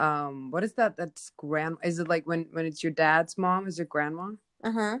what is that? That's is it like when it's your dad's mom, is it grandma?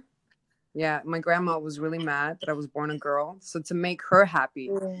 Yeah, my grandma was really mad that I was born a girl, so to make her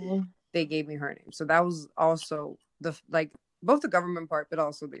happy, they gave me her name. So that was also both the government part, but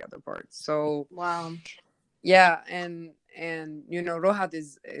also the other part. So wow. Yeah, and Rohat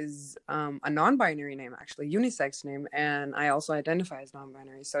is a non-binary name, actually, unisex name, and I also identify as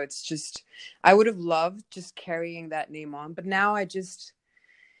non-binary. So it's just, I would have loved just carrying that name on, but now I just,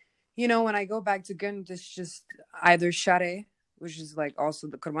 when I go back to Gund, it's just either Share, which is like also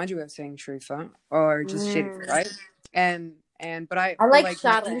the Kurmanji way of saying Sharifa, or just Sharif, right? And but I but like like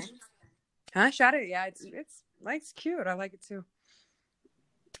my Share. English, Share, yeah, it's like it's cute. I like it too.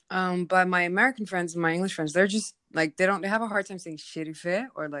 But my American friends and my English friends, they're just like they have a hard time saying Sharife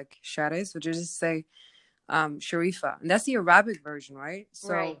or like Share, so they just say Sharifa, and that's the Arabic version, right?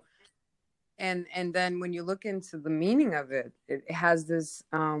 So Right. and then when you look into the meaning of it, it has this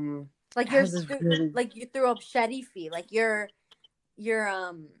Like it you're has this really like you threw up Sharifi. Like you're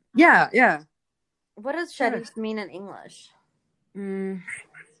yeah. what does Sure. Sharif mean in English?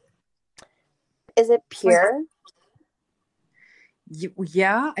 Is it It's like, pure?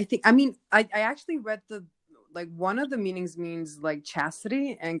 yeah, I think. I mean, I actually read the like one of the meanings means like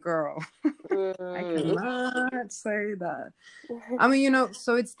chastity and girl. I cannot say that. I mean,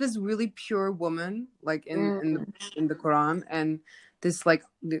 so it's this really pure woman, like in the Quran, and this like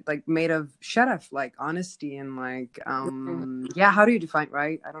made of sharaf, like honesty and like yeah. How do you define,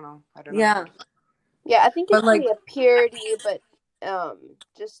 right? I don't know. Yeah. Yeah, I think But it's like a purity, but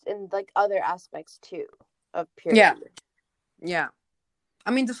just in like other aspects too of purity. yeah. I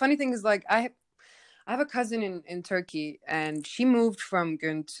mean, the funny thing is like I have a cousin in Turkey, and she moved from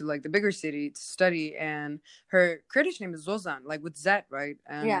Gun to like the bigger city to study, and her Kurdish name is Zozan, like with Z, right?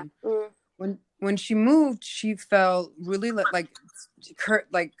 And Yeah. when she moved, she felt really like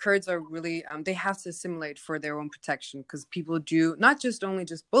Kurds are really they have to assimilate for their own protection, because people do not just only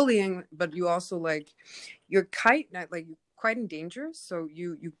just bullying, but you also like you're quite in danger, so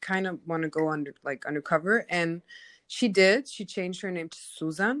you kind of want to go undercover. And she did. She changed her name to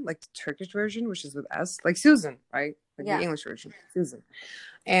Susan, like the Turkish version, which is with S, like Susan, right? Like the English version, Susan.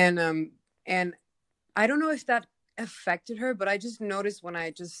 And I don't know if that affected her, but I just noticed when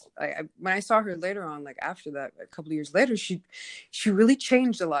when I saw her later on, like after that, a couple of years later, she really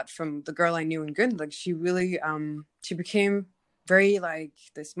changed a lot from the girl I knew in Gund. Like she really she became very like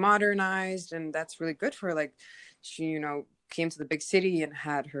this modernized, and that's really good for her. Like she came to the big city and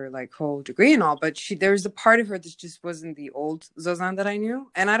had her like whole degree and all, but there's a part of her that just wasn't the old Zozan that I knew.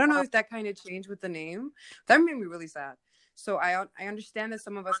 And I don't know if that kind of changed with the name. That made me really sad. So I understand that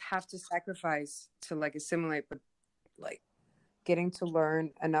some of us have to sacrifice to like assimilate, but like getting to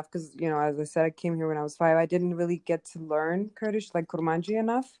learn enough, because as I said, I came here when I was 5. I didn't really get to learn Kurdish, like Kurmanji,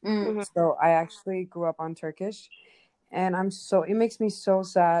 enough. So I actually grew up on Turkish, and it makes me so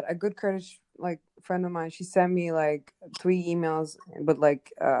sad. A good Kurdish like friend of mine, she sent me like 3 emails, but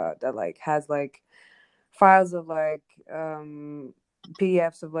like that like has like files of like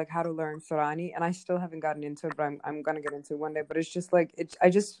PDFs of like how to learn Sorani, and I still haven't gotten into it, but I'm gonna get into it one day. But it's just like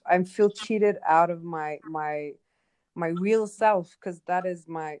I feel cheated out of my real self, because that is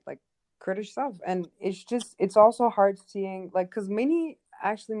my like Kurdish self. And it's also hard seeing like, because many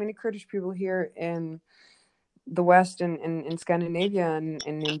Kurdish people here in the West and in Scandinavia and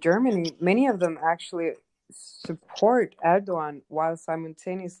in Germany, many of them actually support Erdogan while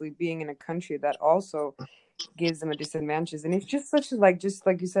simultaneously being in a country that also gives them a disadvantage. And it's just such a like, just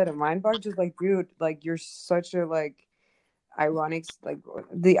like you said, a mind bug. Just like, dude, like you're such a like ironic, like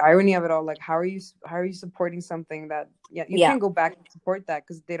the irony of it all. Like how are you supporting something that you can't go back and support that,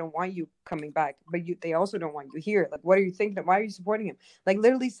 because they don't want you coming back, but they also don't want you here. Like what are you thinking? Why are you supporting him? Like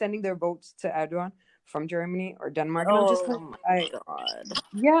literally sending their votes to Erdogan from Germany or Denmark. And I'm just like, God.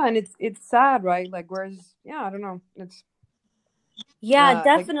 Yeah, and it's sad, right? Like whereas I don't know, it's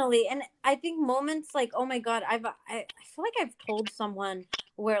definitely. And I think moments like, oh my God, I feel like I've told someone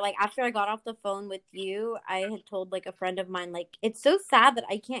where like after I got off the phone with you, I had told like a friend of mine, like it's so sad that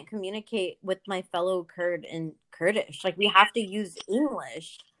I can't communicate with my fellow Kurd in Kurdish. Like we have to use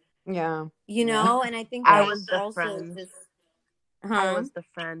English. Yeah. And I think I was the friend. just I was the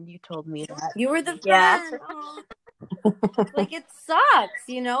friend. You told me that. You were the friend. Like it sucks,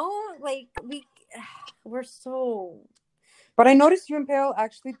 like we're so. But I noticed you and Pale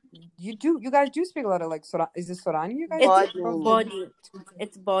actually, you guys do speak a lot of like is this Sorani you guys?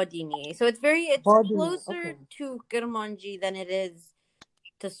 It's Bodini. So it's closer to Kurmanji than it is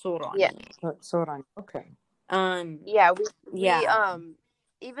to Sorani. Yeah. Sorani. Okay. Yeah, we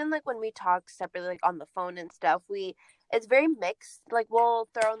even like when we talk separately, like on the phone and stuff, it's very mixed. Like we'll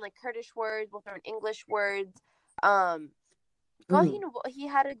throw in like Kurdish words, we'll throw in English words. He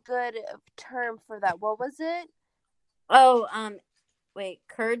had a good term for that. What was it? Oh, wait,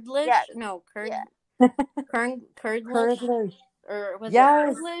 Kurdlish? Yeah. No, Kurd. Yeah. Kurdlish. Or was it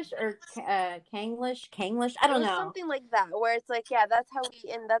Kurdlish or Kanglish? I don't know. Something like that, where it's like, yeah, that's how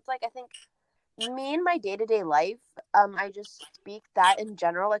and that's like, I think me in my day-to-day life, I just speak that in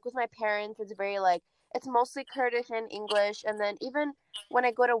general. Like with my parents, it's very like, it's mostly Kurdish and English. And then even when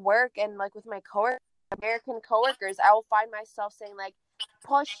I go to work and like with my coworkers, American coworkers, I will find myself saying like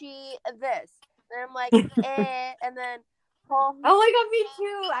 "Poshi this," and I'm like and then Oh my god, me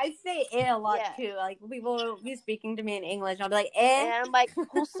too. I say a lot yeah, too. Like people will be speaking to me in English, and I'll be like eh. and I'm like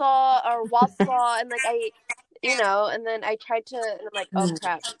 "Husa" or "Wasa," and like and then I tried to, and I'm like, oh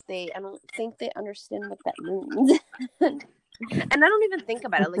crap, I don't think they understand what that means, and I don't even think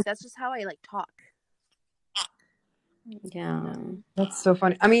about it. Like that's just how I like talk. Yeah. That's so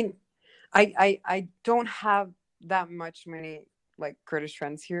funny. I mean, I don't have that many like Kurdish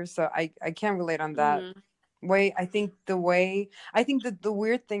friends here, so I can't relate on that way. I think that the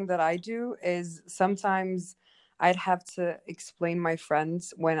weird thing that I do is sometimes I'd have to explain my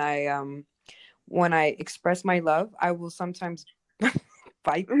friends when I express my love, I will sometimes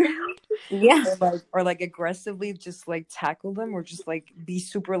fight them Yeah. or like aggressively just like tackle them or just like be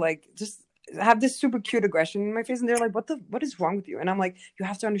super like just have this super cute aggression in my face, and they're like, what is wrong with you? And I'm like, you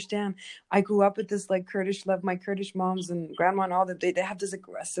have to understand, I grew up with this like Kurdish love, my Kurdish moms and grandma and all that, they have this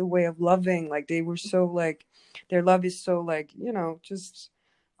aggressive way of loving, like they were so like their love is so like, you know, just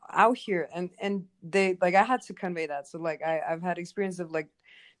out here, and they like I had to convey that. So like I've had experience of like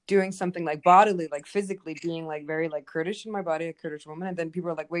doing something like bodily, like physically being like very like Kurdish in my body, a Kurdish woman, and then people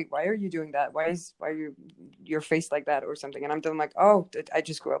are like, wait, why are you doing that? Why are you your face like that or something? And I'm doing like, oh, I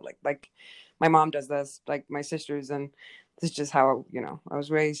just grew up like my mom does this, like my sisters, and this is just how, you know, I was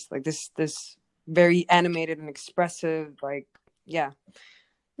raised, like this very animated and expressive, like yeah.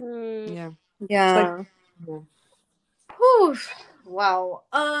 Yeah. It's like Yeah. yeah. Whew. Wow.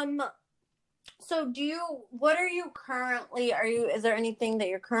 So what are you currently, is there anything that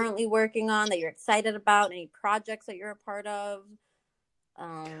you're currently working on that you're excited about? Any projects that you're a part of?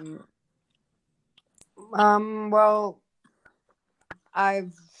 Well, I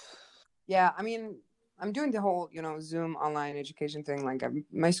mean, I'm doing the whole, you know, Zoom online education thing. Like,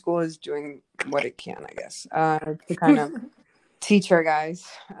 my school is doing what it can, I guess, to kind of teach our guys,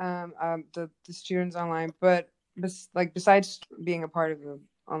 the students online. But like, besides being a part of the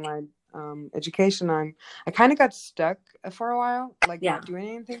online education, I kind of got stuck for a while, like Yeah. not doing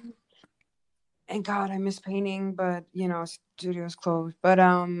anything. And God, I miss painting, but you know, studio's closed. But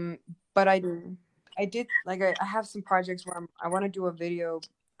I did like I have some projects where I want to do a video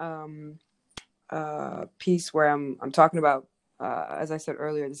piece where I'm talking about as I said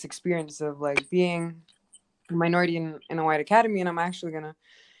earlier, this experience of like being a minority in a white academy, and I'm actually gonna,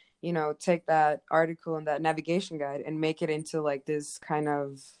 you know, take that article and that navigation guide and make it into like this kind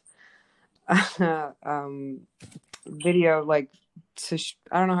of video, like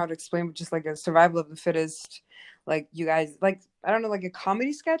I don't know how to explain, but just like a survival of the fittest, like you guys, like I don't know, like a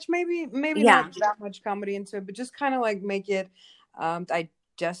comedy sketch, maybe Yeah. not that much comedy into it, but just kind of like make it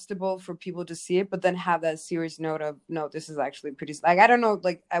digestible for people to see it, but then have that serious note of, no, this is actually pretty, like I don't know,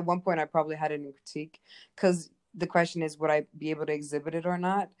 like at one point I probably had it in critique, because the question is, would I be able to exhibit it or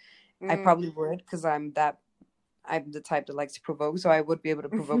not? I probably would, because I'm the type that likes to provoke, so I would be able to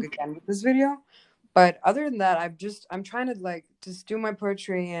provoke again with this video. But other than that, I'm trying to like just do my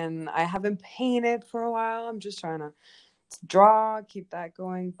poetry, and I haven't painted for a while. I'm just trying to draw, keep that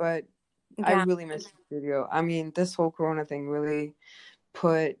going. But I Yeah. really miss the studio. I mean, this whole Corona thing really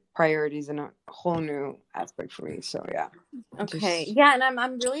put priorities in a whole new aspect for me. So yeah. Okay. Just Yeah, and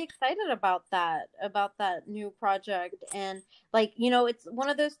I'm really excited about that new project. And like, you know, it's one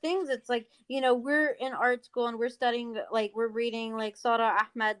of those things, it's like, you know, we're in art school and we're studying, like we're reading like Sara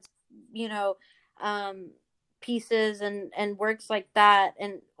Ahmed's, you know, um pieces and works like that.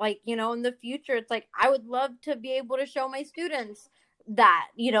 And like, you know, in the future it's like I would love to be able to show my students that,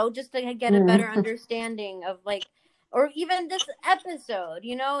 you know, just to get a better understanding of like, or even this episode,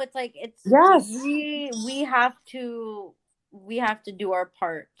 you know, it's like yes. we have to do our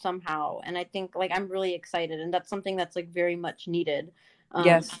part somehow. And I think like I'm really excited, and that's something that's like very much needed.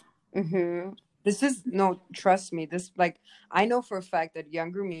 Yes. Mm-hmm. This is no, trust me. This, like, I know for a fact that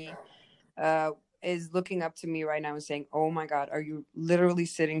younger me uh is looking up to me right now and saying, oh my God, are you literally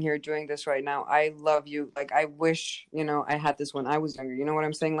sitting here doing this right now? I love you. Like, I wish, you know, I had this when I was younger. You know what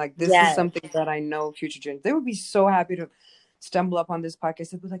I'm saying? Like, this is Yes. something that I know future generations, they would be so happy to stumble up on this podcast.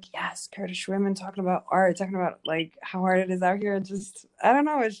 They'd be like, yes, Kurdish women talking about art, talking about like how hard it is out here. Just, I don't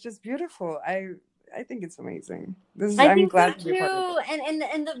know, it's just beautiful. I think it's amazing. I I'm think so glad to be a part of too.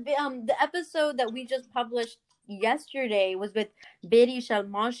 it. And the episode that we just published yesterday was with Beri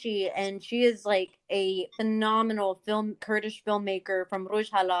Shalmashi, and she is like a phenomenal Kurdish filmmaker from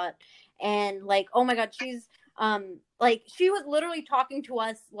Rojhelat. And like, oh my god, she's like she was literally talking to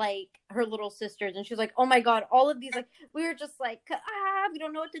us like her little sisters, and she was like, oh my god, all of these, like we were just like, we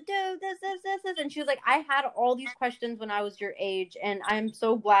don't know what to do, this, and she was like, I had all these questions when I was your age, and I'm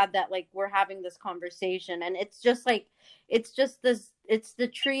so glad that like we're having this conversation. And it's just like, it's just this, it's the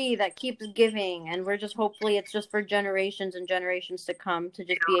tree that keeps giving, and we're just, hopefully it's just for generations and generations to come to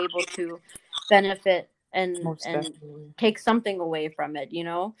just be able to benefit and Most definitely. take something away from it, you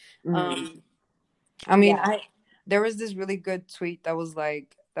know. I mean, Yeah. there was this really good tweet that was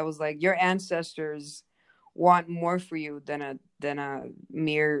like your ancestors want more for you than a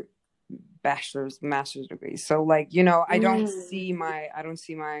mere master's degree. So like, you know, I don't see my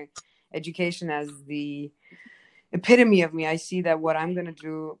education as the epitome of me. I see that what I'm going to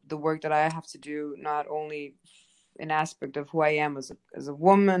do, the work that I have to do, not only an aspect of who I am as a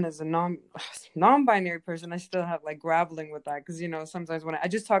woman, as a non-binary person. I still have like grappling with that, because, you know, sometimes when I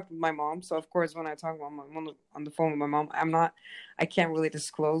just talked with my mom, so of course when I talk with my mom on the phone with my mom, I can't really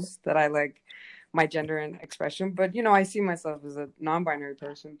disclose that I like my gender and expression, but, you know, I see myself as a non-binary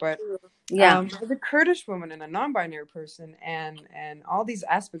person. But as a Kurdish woman and a non-binary person, and all these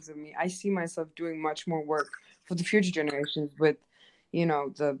aspects of me, I see myself doing much more work for the future generations with, you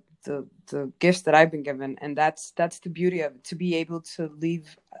know, the gifts that I've been given. And that's the beauty of it, to be able to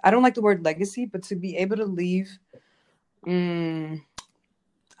leave, I don't like the word legacy, but to be able to leave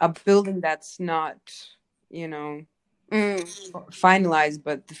a building that's not, you know, finalized,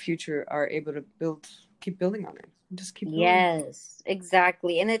 but the future are able to keep building on it. Just keep building. Yes,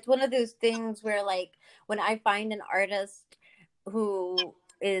 exactly. And it's one of those things where, like, when I find an artist who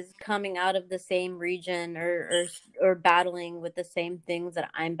is coming out of the same region or battling with the same things that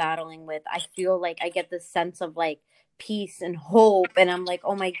I'm battling with, I feel like I get this sense of like peace and hope, and I'm like,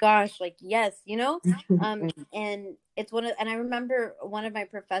 oh my gosh, like, yes, you know. And it's and I remember one of my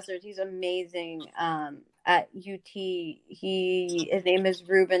professors, he's amazing, at UT. His name is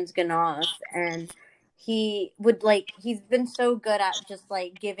Rubens Ganos, and he would like, he's been so good at just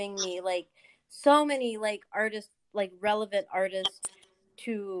like giving me like so many like artists, like relevant artists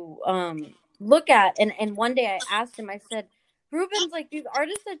to look at. And one day I asked him, I said, Rubens, like, these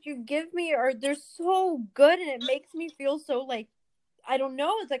artists that you give me they're so good, and it makes me feel so like, I don't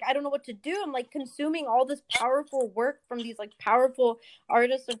know. It's like, I don't know what to do. I'm like consuming all this powerful work from these like powerful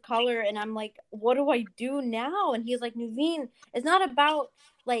artists of color. And I'm like, what do I do now? And he's like, Nuveen, it's not about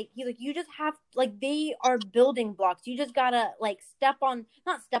like, he's like, you just have, like, they are building blocks. You just gotta like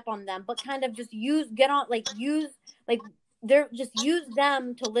not step on them, but kind of just they're just use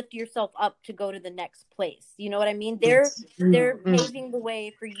them to lift yourself up to go to the next place. You know what I mean? They're paving the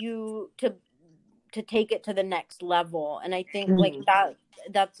way for you to take it to the next level. And I think like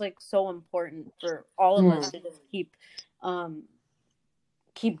that's like so important for all of us to just keep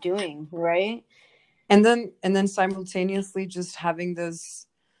doing, right? And then simultaneously just having this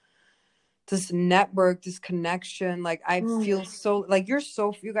network, this connection. Like, I feel so like you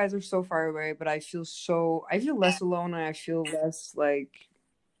guys are so far away, but I feel less alone, and I feel less like,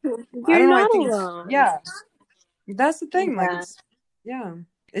 I don't know, I think alone. That's the thing. Like,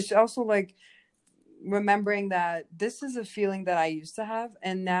 it's also like remembering that this is a feeling that I used to have,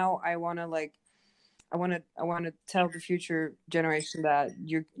 and now I want to tell the future generation that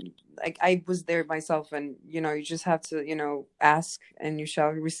you're like, I was there myself, and, you know, you just have to, you know, ask and you shall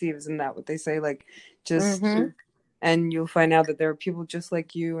receive. Isn't that what they say? Like, just and you'll find out that there are people just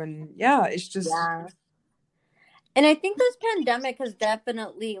like you. And it's just and I think this pandemic has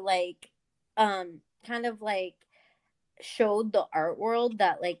definitely like kind of like showed the art world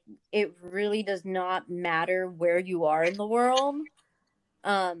that like it really does not matter where you are in the world.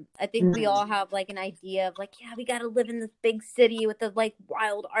 I think we all have like an idea of like, we got to live in this big city with the like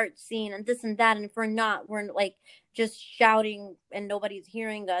wild art scene and this and that, and if we're not, we're like just shouting and nobody's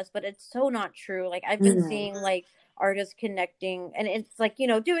hearing us. But it's so not true. Like, I've been seeing like artists connecting, and it's like, you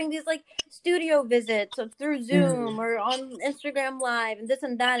know, doing these like studio visits through Zoom or on Instagram Live and this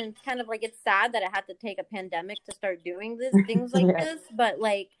and that. And it's kind of like, it's sad that it had to take a pandemic to start doing this things like this, but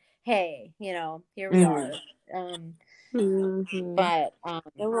like, hey, you know, here we are. But and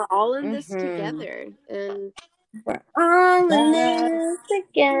we're all in this together, and we're all in this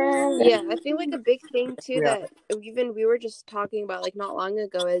together. I think like a big thing too that even we were just talking about like not long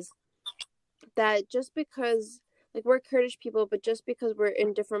ago is that just because like we're Kurdish people, but just because we're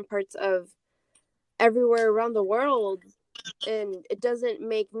in different parts of everywhere around the world, and it doesn't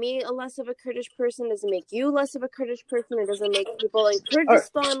make me a less of a Kurdish person, doesn't make you less of a Kurdish person, it doesn't make people in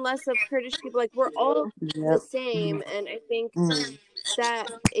Kurdistan less of Kurdish people. Like, we're all the same. And I think that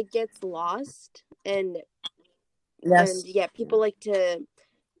it gets lost, and people like to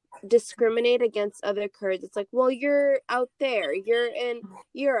discriminate against other Kurds. It's like, well, you're out there, you're in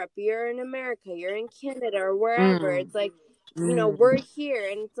Europe, you're in America, you're in Canada, or wherever. It's like, you know, we're here,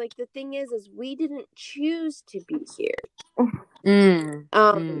 and it's like the thing is we didn't choose to be here. I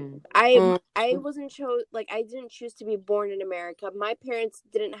wasn't I didn't choose to be born in America. My parents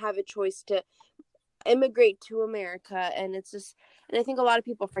didn't have a choice to immigrate to America, and it's just, and I think a lot of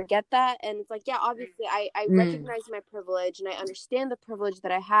people forget that. And it's like, yeah, obviously I recognize my privilege and I understand the privilege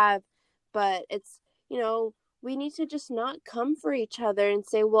that I have, but it's, you know, we need to just not come for each other and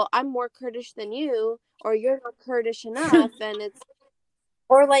say, well, I'm more Kurdish than you, or you're not Kurdish enough. And it's,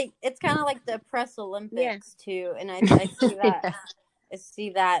 or like, it's kind of like the press Olympics too, and I see that. I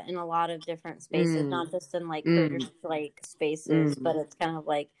see that in a lot of different spaces, not just in like Kurdish like spaces, but it's kind of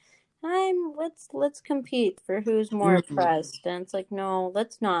like, let's compete for who's more oppressed, and it's like, no,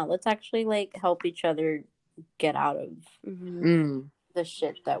 let's not. Let's actually like help each other get out of the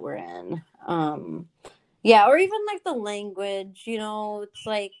shit that we're in. Yeah, or even like the language, you know, it's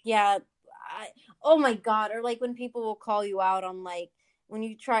like, yeah, oh my God, or like when people will call you out on like, when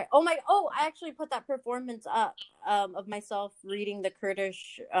you try, I actually put that performance up of myself reading the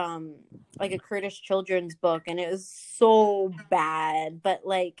Kurdish, like a Kurdish children's book, and it was so bad, but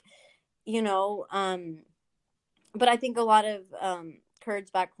like, you know, but I think a lot of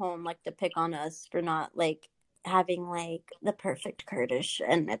Kurds back home like to pick on us for not like having like the perfect Kurdish,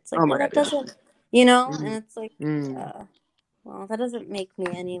 and it's like, that doesn't, you know, and it's like, well, that doesn't make me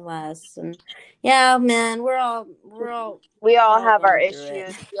any less. And yeah, man, we all have our going through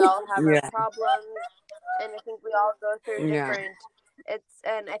issues, it. we all have our problems, and I think we all go through different.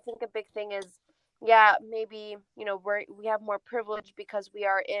 And I think a big thing is, yeah, maybe, you know, we have more privilege because we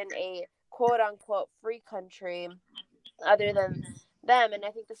are in a quote unquote free country other than them. And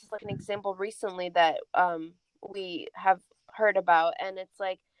I think this is like an example recently that we have heard about, and it's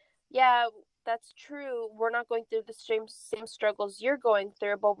like, yeah, that's true, we're not going through the same struggles you're going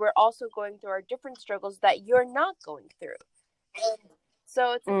through, but we're also going through our different struggles that you're not going through. And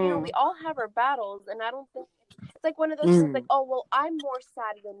so it's like, you know, we all have our battles, and I don't think it's like one of those things like, oh, well, I'm more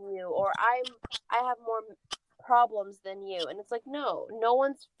sad than you, or I have more problems than you. And it's like, no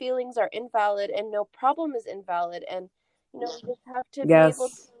one's feelings are invalid, and no problem is invalid. And, you know, we just have to be able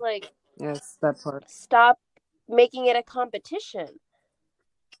to like that part. stop making it a competition.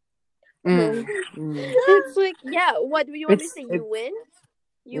 It's like, yeah, what do you want me to say? You win,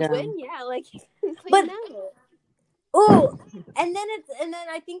 win, yeah, like, it's like, but no. Oh, and then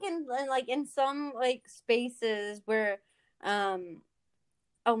I think in like in some like spaces where, oh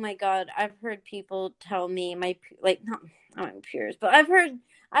my God, I've heard people tell me, my like, not my peers, but I've heard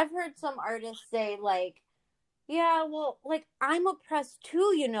some artists say like, yeah, well, like, I'm oppressed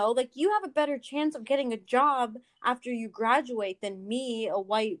too, you know, like, you have a better chance of getting a job after you graduate than me, a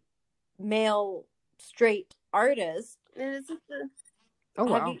white male straight artist. And it's just oh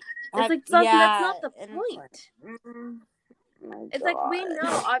wow. It's like, that's not the point. It's like, we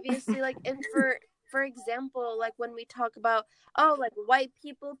know, obviously, like, and for example, like when we talk about, oh, like white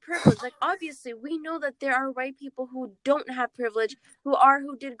people privilege, like obviously we know that there are white people who don't have privilege, who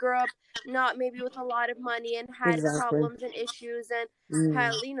did grow up not maybe with a lot of money and had problems and issues and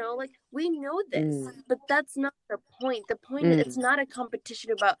had, you know, like, we know this, but that's not the point. The point is, it's not a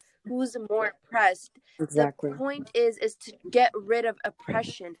competition about who's more oppressed. The point is to get rid of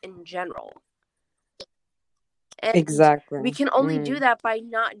oppression in general. And we can only do that by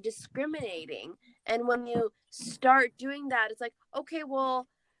not discriminating. And when you start doing that, it's like, okay, well,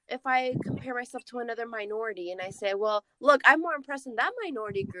 if I compare myself to another minority and I say, well, look, I'm more impressed in that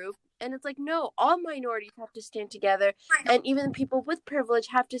minority group. And it's like, no, all minorities have to stand together. And even people with privilege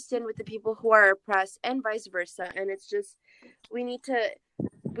have to stand with the people who are oppressed, and vice versa. And it's just, we need to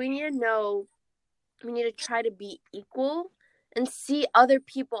try to be equal and see other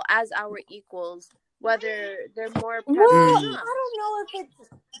people as our equals, whether they're more oppressed or not. I don't know if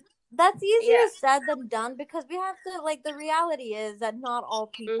that's easier said than done, because we have to, like, the reality is that not all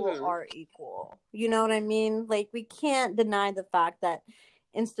people are equal. You know what I mean? Like, we can't deny the fact that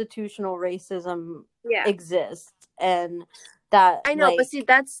institutional racism exists, and that, I know, like, but see,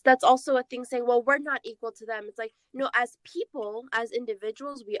 that's also a thing saying, well, we're not equal to them. It's like, no, as people, as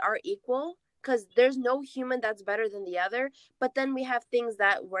individuals, we are equal, because there's no human that's better than the other. But then we have things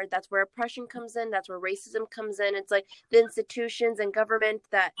that's where oppression comes in, that's where racism comes in. It's like the institutions and government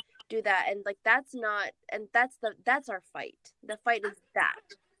that do that, and like, that's our fight. The fight is that.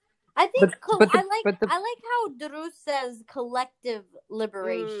 I think I like how Durus says collective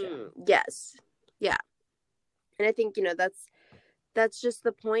liberation. Yes, yeah, and I think, you know, that's that's just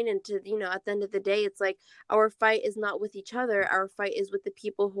the point. And to, you know, at the end of the day, it's like our fight is not with each other. Our fight is with the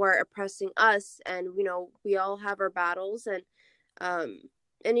people who are oppressing us. And, you know, we all have our battles. Um,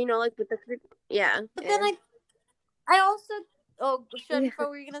 and, you know, like with the, yeah. But then Yeah. I also, oh, Yeah. Sharifa,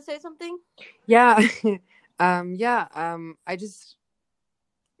 were you gonna say something? Yeah. I just,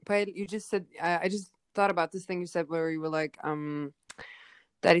 but you just said, I just thought about this thing you said where you were like,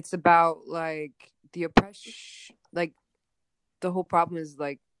 that it's about like the oppression, like the whole problem is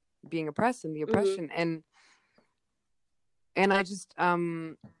like being oppressed and the oppression. And I just,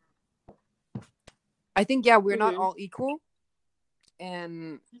 I think, yeah, we're not all equal.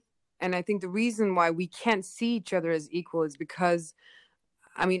 And I think the reason why we can't see each other as equal is because,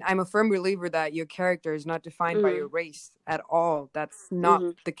 I mean, I'm a firm believer that your character is not defined by your race at all. That's not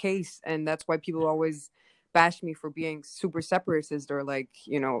the case. And that's why people always bash me for being super separatist, or like,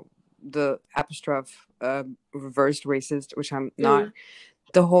 you know, the apostrophe reversed racist, which I'm not.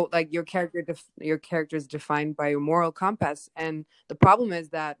 The whole, like, your character is defined by your moral compass. And the problem is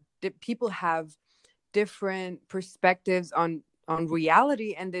that people have different perspectives on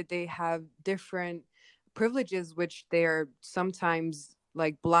reality, and that they have different privileges which they're sometimes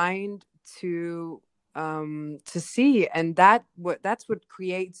like blind to see. And that's what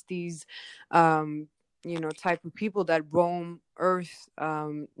creates these you know, type of people that roam earth,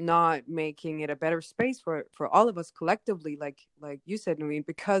 not making it a better space for all of us collectively, like you said, Noreen,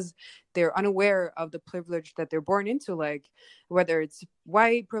 because they're unaware of the privilege that they're born into, like whether it's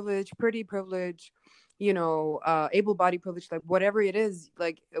white privilege, pretty privilege, you know, able-bodied privilege, like whatever it is.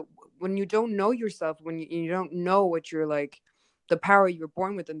 Like when you don't know yourself, when you don't know what you're like, the power you were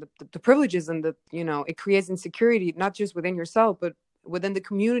born with, and the privileges, and the, you know, it creates insecurity, not just within yourself, but within the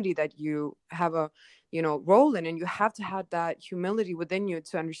community that you have a, you know, role in. And you have to have that humility within you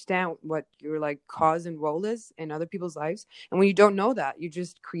to understand what your like cause and role is in other people's lives. And when you don't know that, you're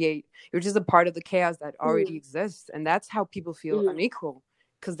just a part of the chaos that already exists. And that's how people feel unequal,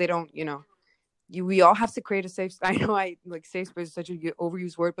 because they don't, you know, we all have to create a safe, I know I like safe space is such a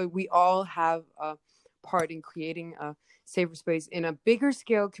overused word, but we all have a part in creating a safer space in a bigger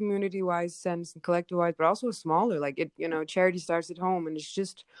scale, community wise sense and collective wise, but also a smaller, like, it, you know, charity starts at home. And it's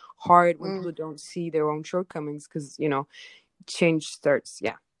just hard when people don't see their own shortcomings, because, you know, change starts.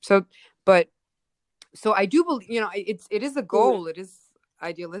 Yeah. So I do believe, you know, it is a goal. It is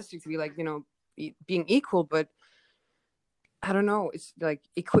idealistic to be like, you know, being equal, but I don't know. It's like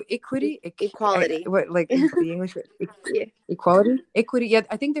equity, equality. What, like the English word? Equality, equity. Yeah,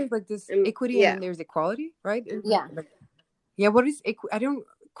 I think there's like this equity, and then there's equality, right? Yeah. Like, yeah. What is I don't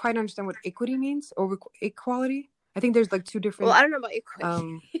quite understand what equity means, or equality. I think there's like two different. Well, I don't know about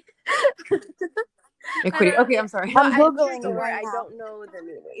equity. Equity. Okay, I'm sorry. I'm Googling it right I now. don't know the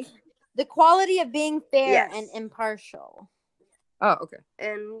meaning. The quality of being fair and impartial. Oh, okay.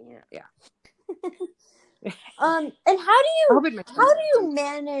 And yeah. And how do you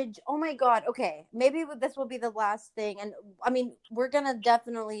manage? Oh my God. Okay, maybe this will be the last thing. And I mean, we're gonna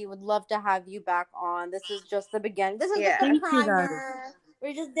definitely would love to have you back on. This is just the beginning. This is just a primer.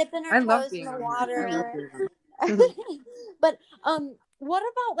 We're just dipping our toes in the water. But what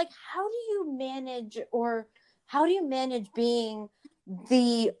about, like, how do you manage being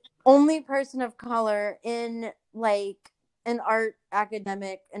the only person of color in like an art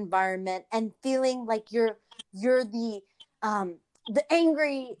academic environment, and feeling like you're the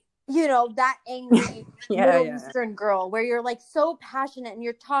angry, you know, that angry Middle Eastern girl, where you're like so passionate and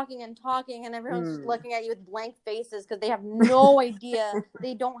you're talking and everyone's just looking at you with blank faces because they have no idea,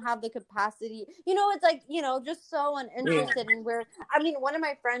 they don't have the capacity, you know, it's like, you know, just so uninterested in where, I mean, one of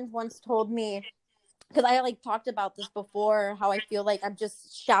my friends once told me, because I like talked about this before, how I feel like I'm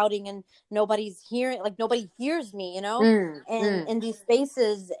just shouting and nobody's hearing, like nobody hears me, you know, and in these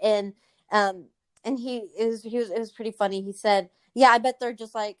spaces, and it was pretty funny. He said, "Yeah, I bet they're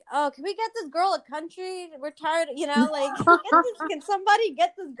just like, oh, can we get this girl a country? We're tired, you know, like can somebody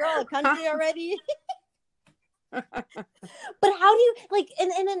get this girl a country already?" But how do you, like, and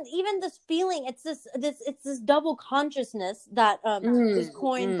then even this feeling, it's this double consciousness that is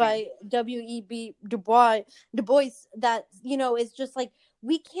coined by W.E.B. Du Bois, that, you know, is just like,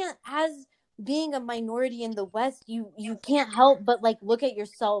 we can't, as being a minority in the West, you can't help but like look at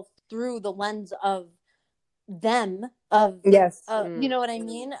yourself through the lens of them, of you know what I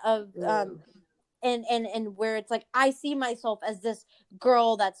mean, of and where it's like, I see myself as this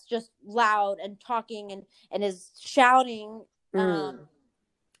girl that's just loud and talking and is shouting,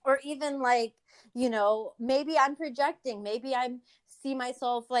 or even like, you know, maybe I'm projecting, maybe I'm see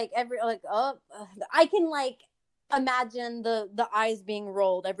myself like I can like imagine the eyes being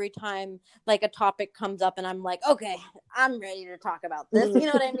rolled every time like a topic comes up, and I'm like, okay, I'm ready to talk about this. You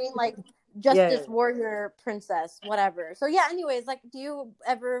know what I mean? Like Justice Warrior Princess, whatever. So yeah. Anyways, like,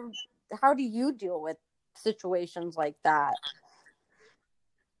 how do you deal with situations like that?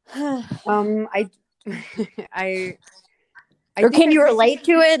 I Or can you relate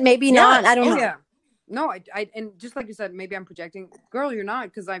to it? Maybe not. I don't know. Yeah. No, I and just like you said, maybe I'm projecting. Girl, you're not,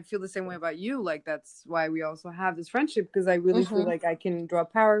 because I feel the same way about you. Like, that's why we also have this friendship, because I really feel like I can draw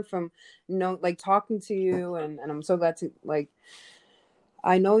power from like talking to you, and I'm so glad to like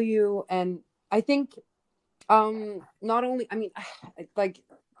I know you. And I think not only, I mean, like,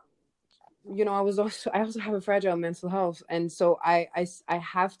 you know, I also have a fragile mental health, and so I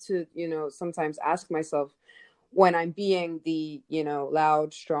have to, you know, sometimes ask myself, when I'm being the, you know,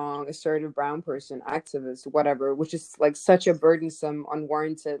 loud, strong, assertive brown person, activist, whatever, which is like such a burdensome,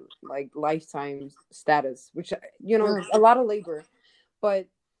 unwarranted, like lifetime status, which, you know, a lot of labor, but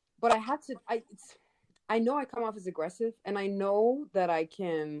I have to, I know I come off as aggressive, and I know that I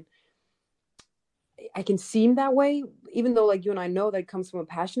can seem that way, even though, like, you and I know that comes from a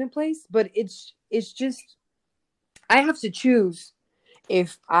passionate place, but it's just, I have to choose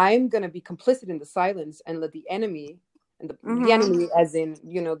if I'm going to be complicit in the silence and let the enemy, and the enemy as in,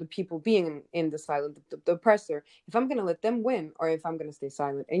 you know, the people being in the silence, the oppressor, if I'm going to let them win, or if I'm going to stay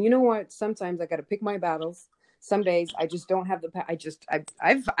silent. And you know what? Sometimes I got to pick my battles. Some days I just don't have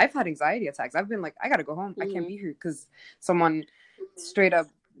I've had anxiety attacks. I've been like, I got to go home. I can't be here because someone straight up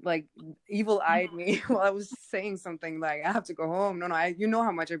like evil-eyed me while I was saying something. Like, I have to go home. No, you know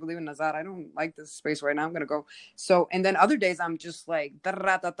how much I believe in Nazar. I don't like this space right now. I'm gonna go. So, and then other days I'm just like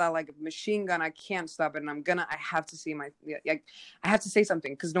like a machine gun. I can't stop it, and I have to see I have to say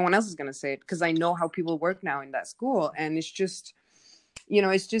something, because no one else is gonna say it, because I know how people work now in that school. And it's just, you know,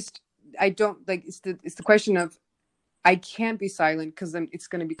 it's just, I don't like, it's the question of, I can't be silent, because it's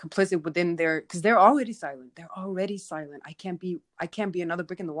going to be complicit within because they're already silent. I can't be another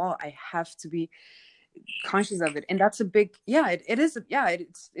brick in the wall. I have to be conscious of it. And that's a big, it is. Yeah,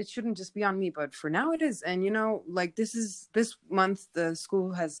 it shouldn't just be on me, but for now it is. And, you know, like, this month, the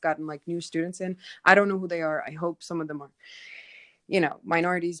school has gotten like new students in. I don't know who they are. I hope some of them are, you know,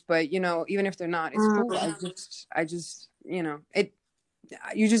 minorities, but, you know, even if they're not, it's cool. I just, you know,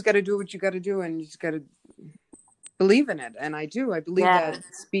 you just got to do what you got to do, and you just got to believe in it. And I believe that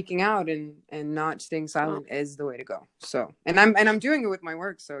speaking out and not staying silent is the way to go. So, and I'm doing it with my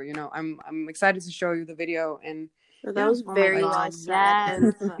work. So, you know, I'm excited to show you the video. And that was very well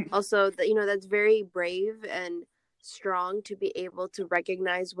said. And also, you know, that's very brave and strong to be able to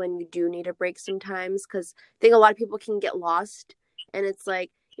recognize when you do need a break sometimes, because I think a lot of people can get lost, and it's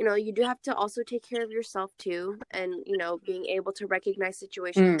like, you know, you do have to also take care of yourself too, and, you know, being able to recognize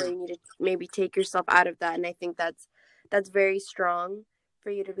situations where you need to maybe take yourself out of that. And I think that's very strong for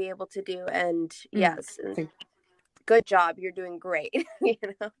you to be able to do. And yes, good job, you're doing great. You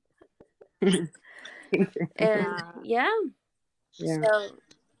know. And so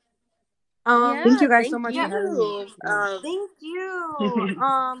thank you guys so much for having me. Thank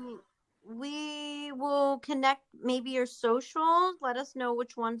you. We will connect maybe your socials. Let us know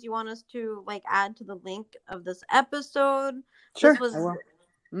which ones you want us to like add to the link of this episode. Sure, this was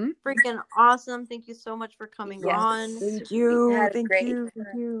freaking awesome. Thank you so much for coming on. Thank you. Thank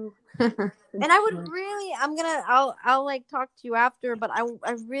you. And I would really, I'll like talk to you after, but I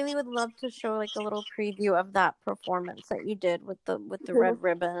really would love to show like a little preview of that performance that you did with the red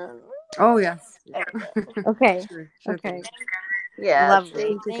ribbon. Oh yes. Okay. Sure, okay. Yeah.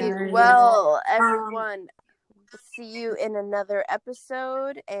 Lovely. Thank you. Well, everyone, see you in another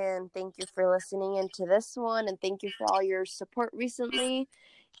episode, and thank you for listening into this one, and thank you for all your support recently.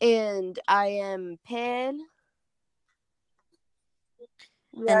 And I am Pan.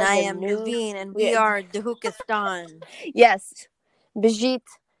 And I am Nuveen, and we are Duhukistan. Yes. Bijit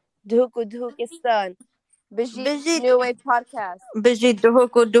Duhukistan. Bijit New Wave Podcast. Bijit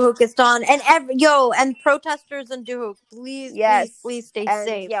Duhukistan. And and protesters in Duhuk, please stay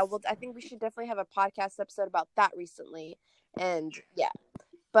safe. Yeah, well, I think we should definitely have a podcast episode about that recently. And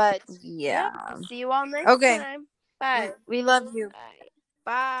but see you all next time. Bye. We love you.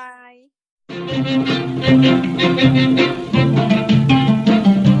 Bye.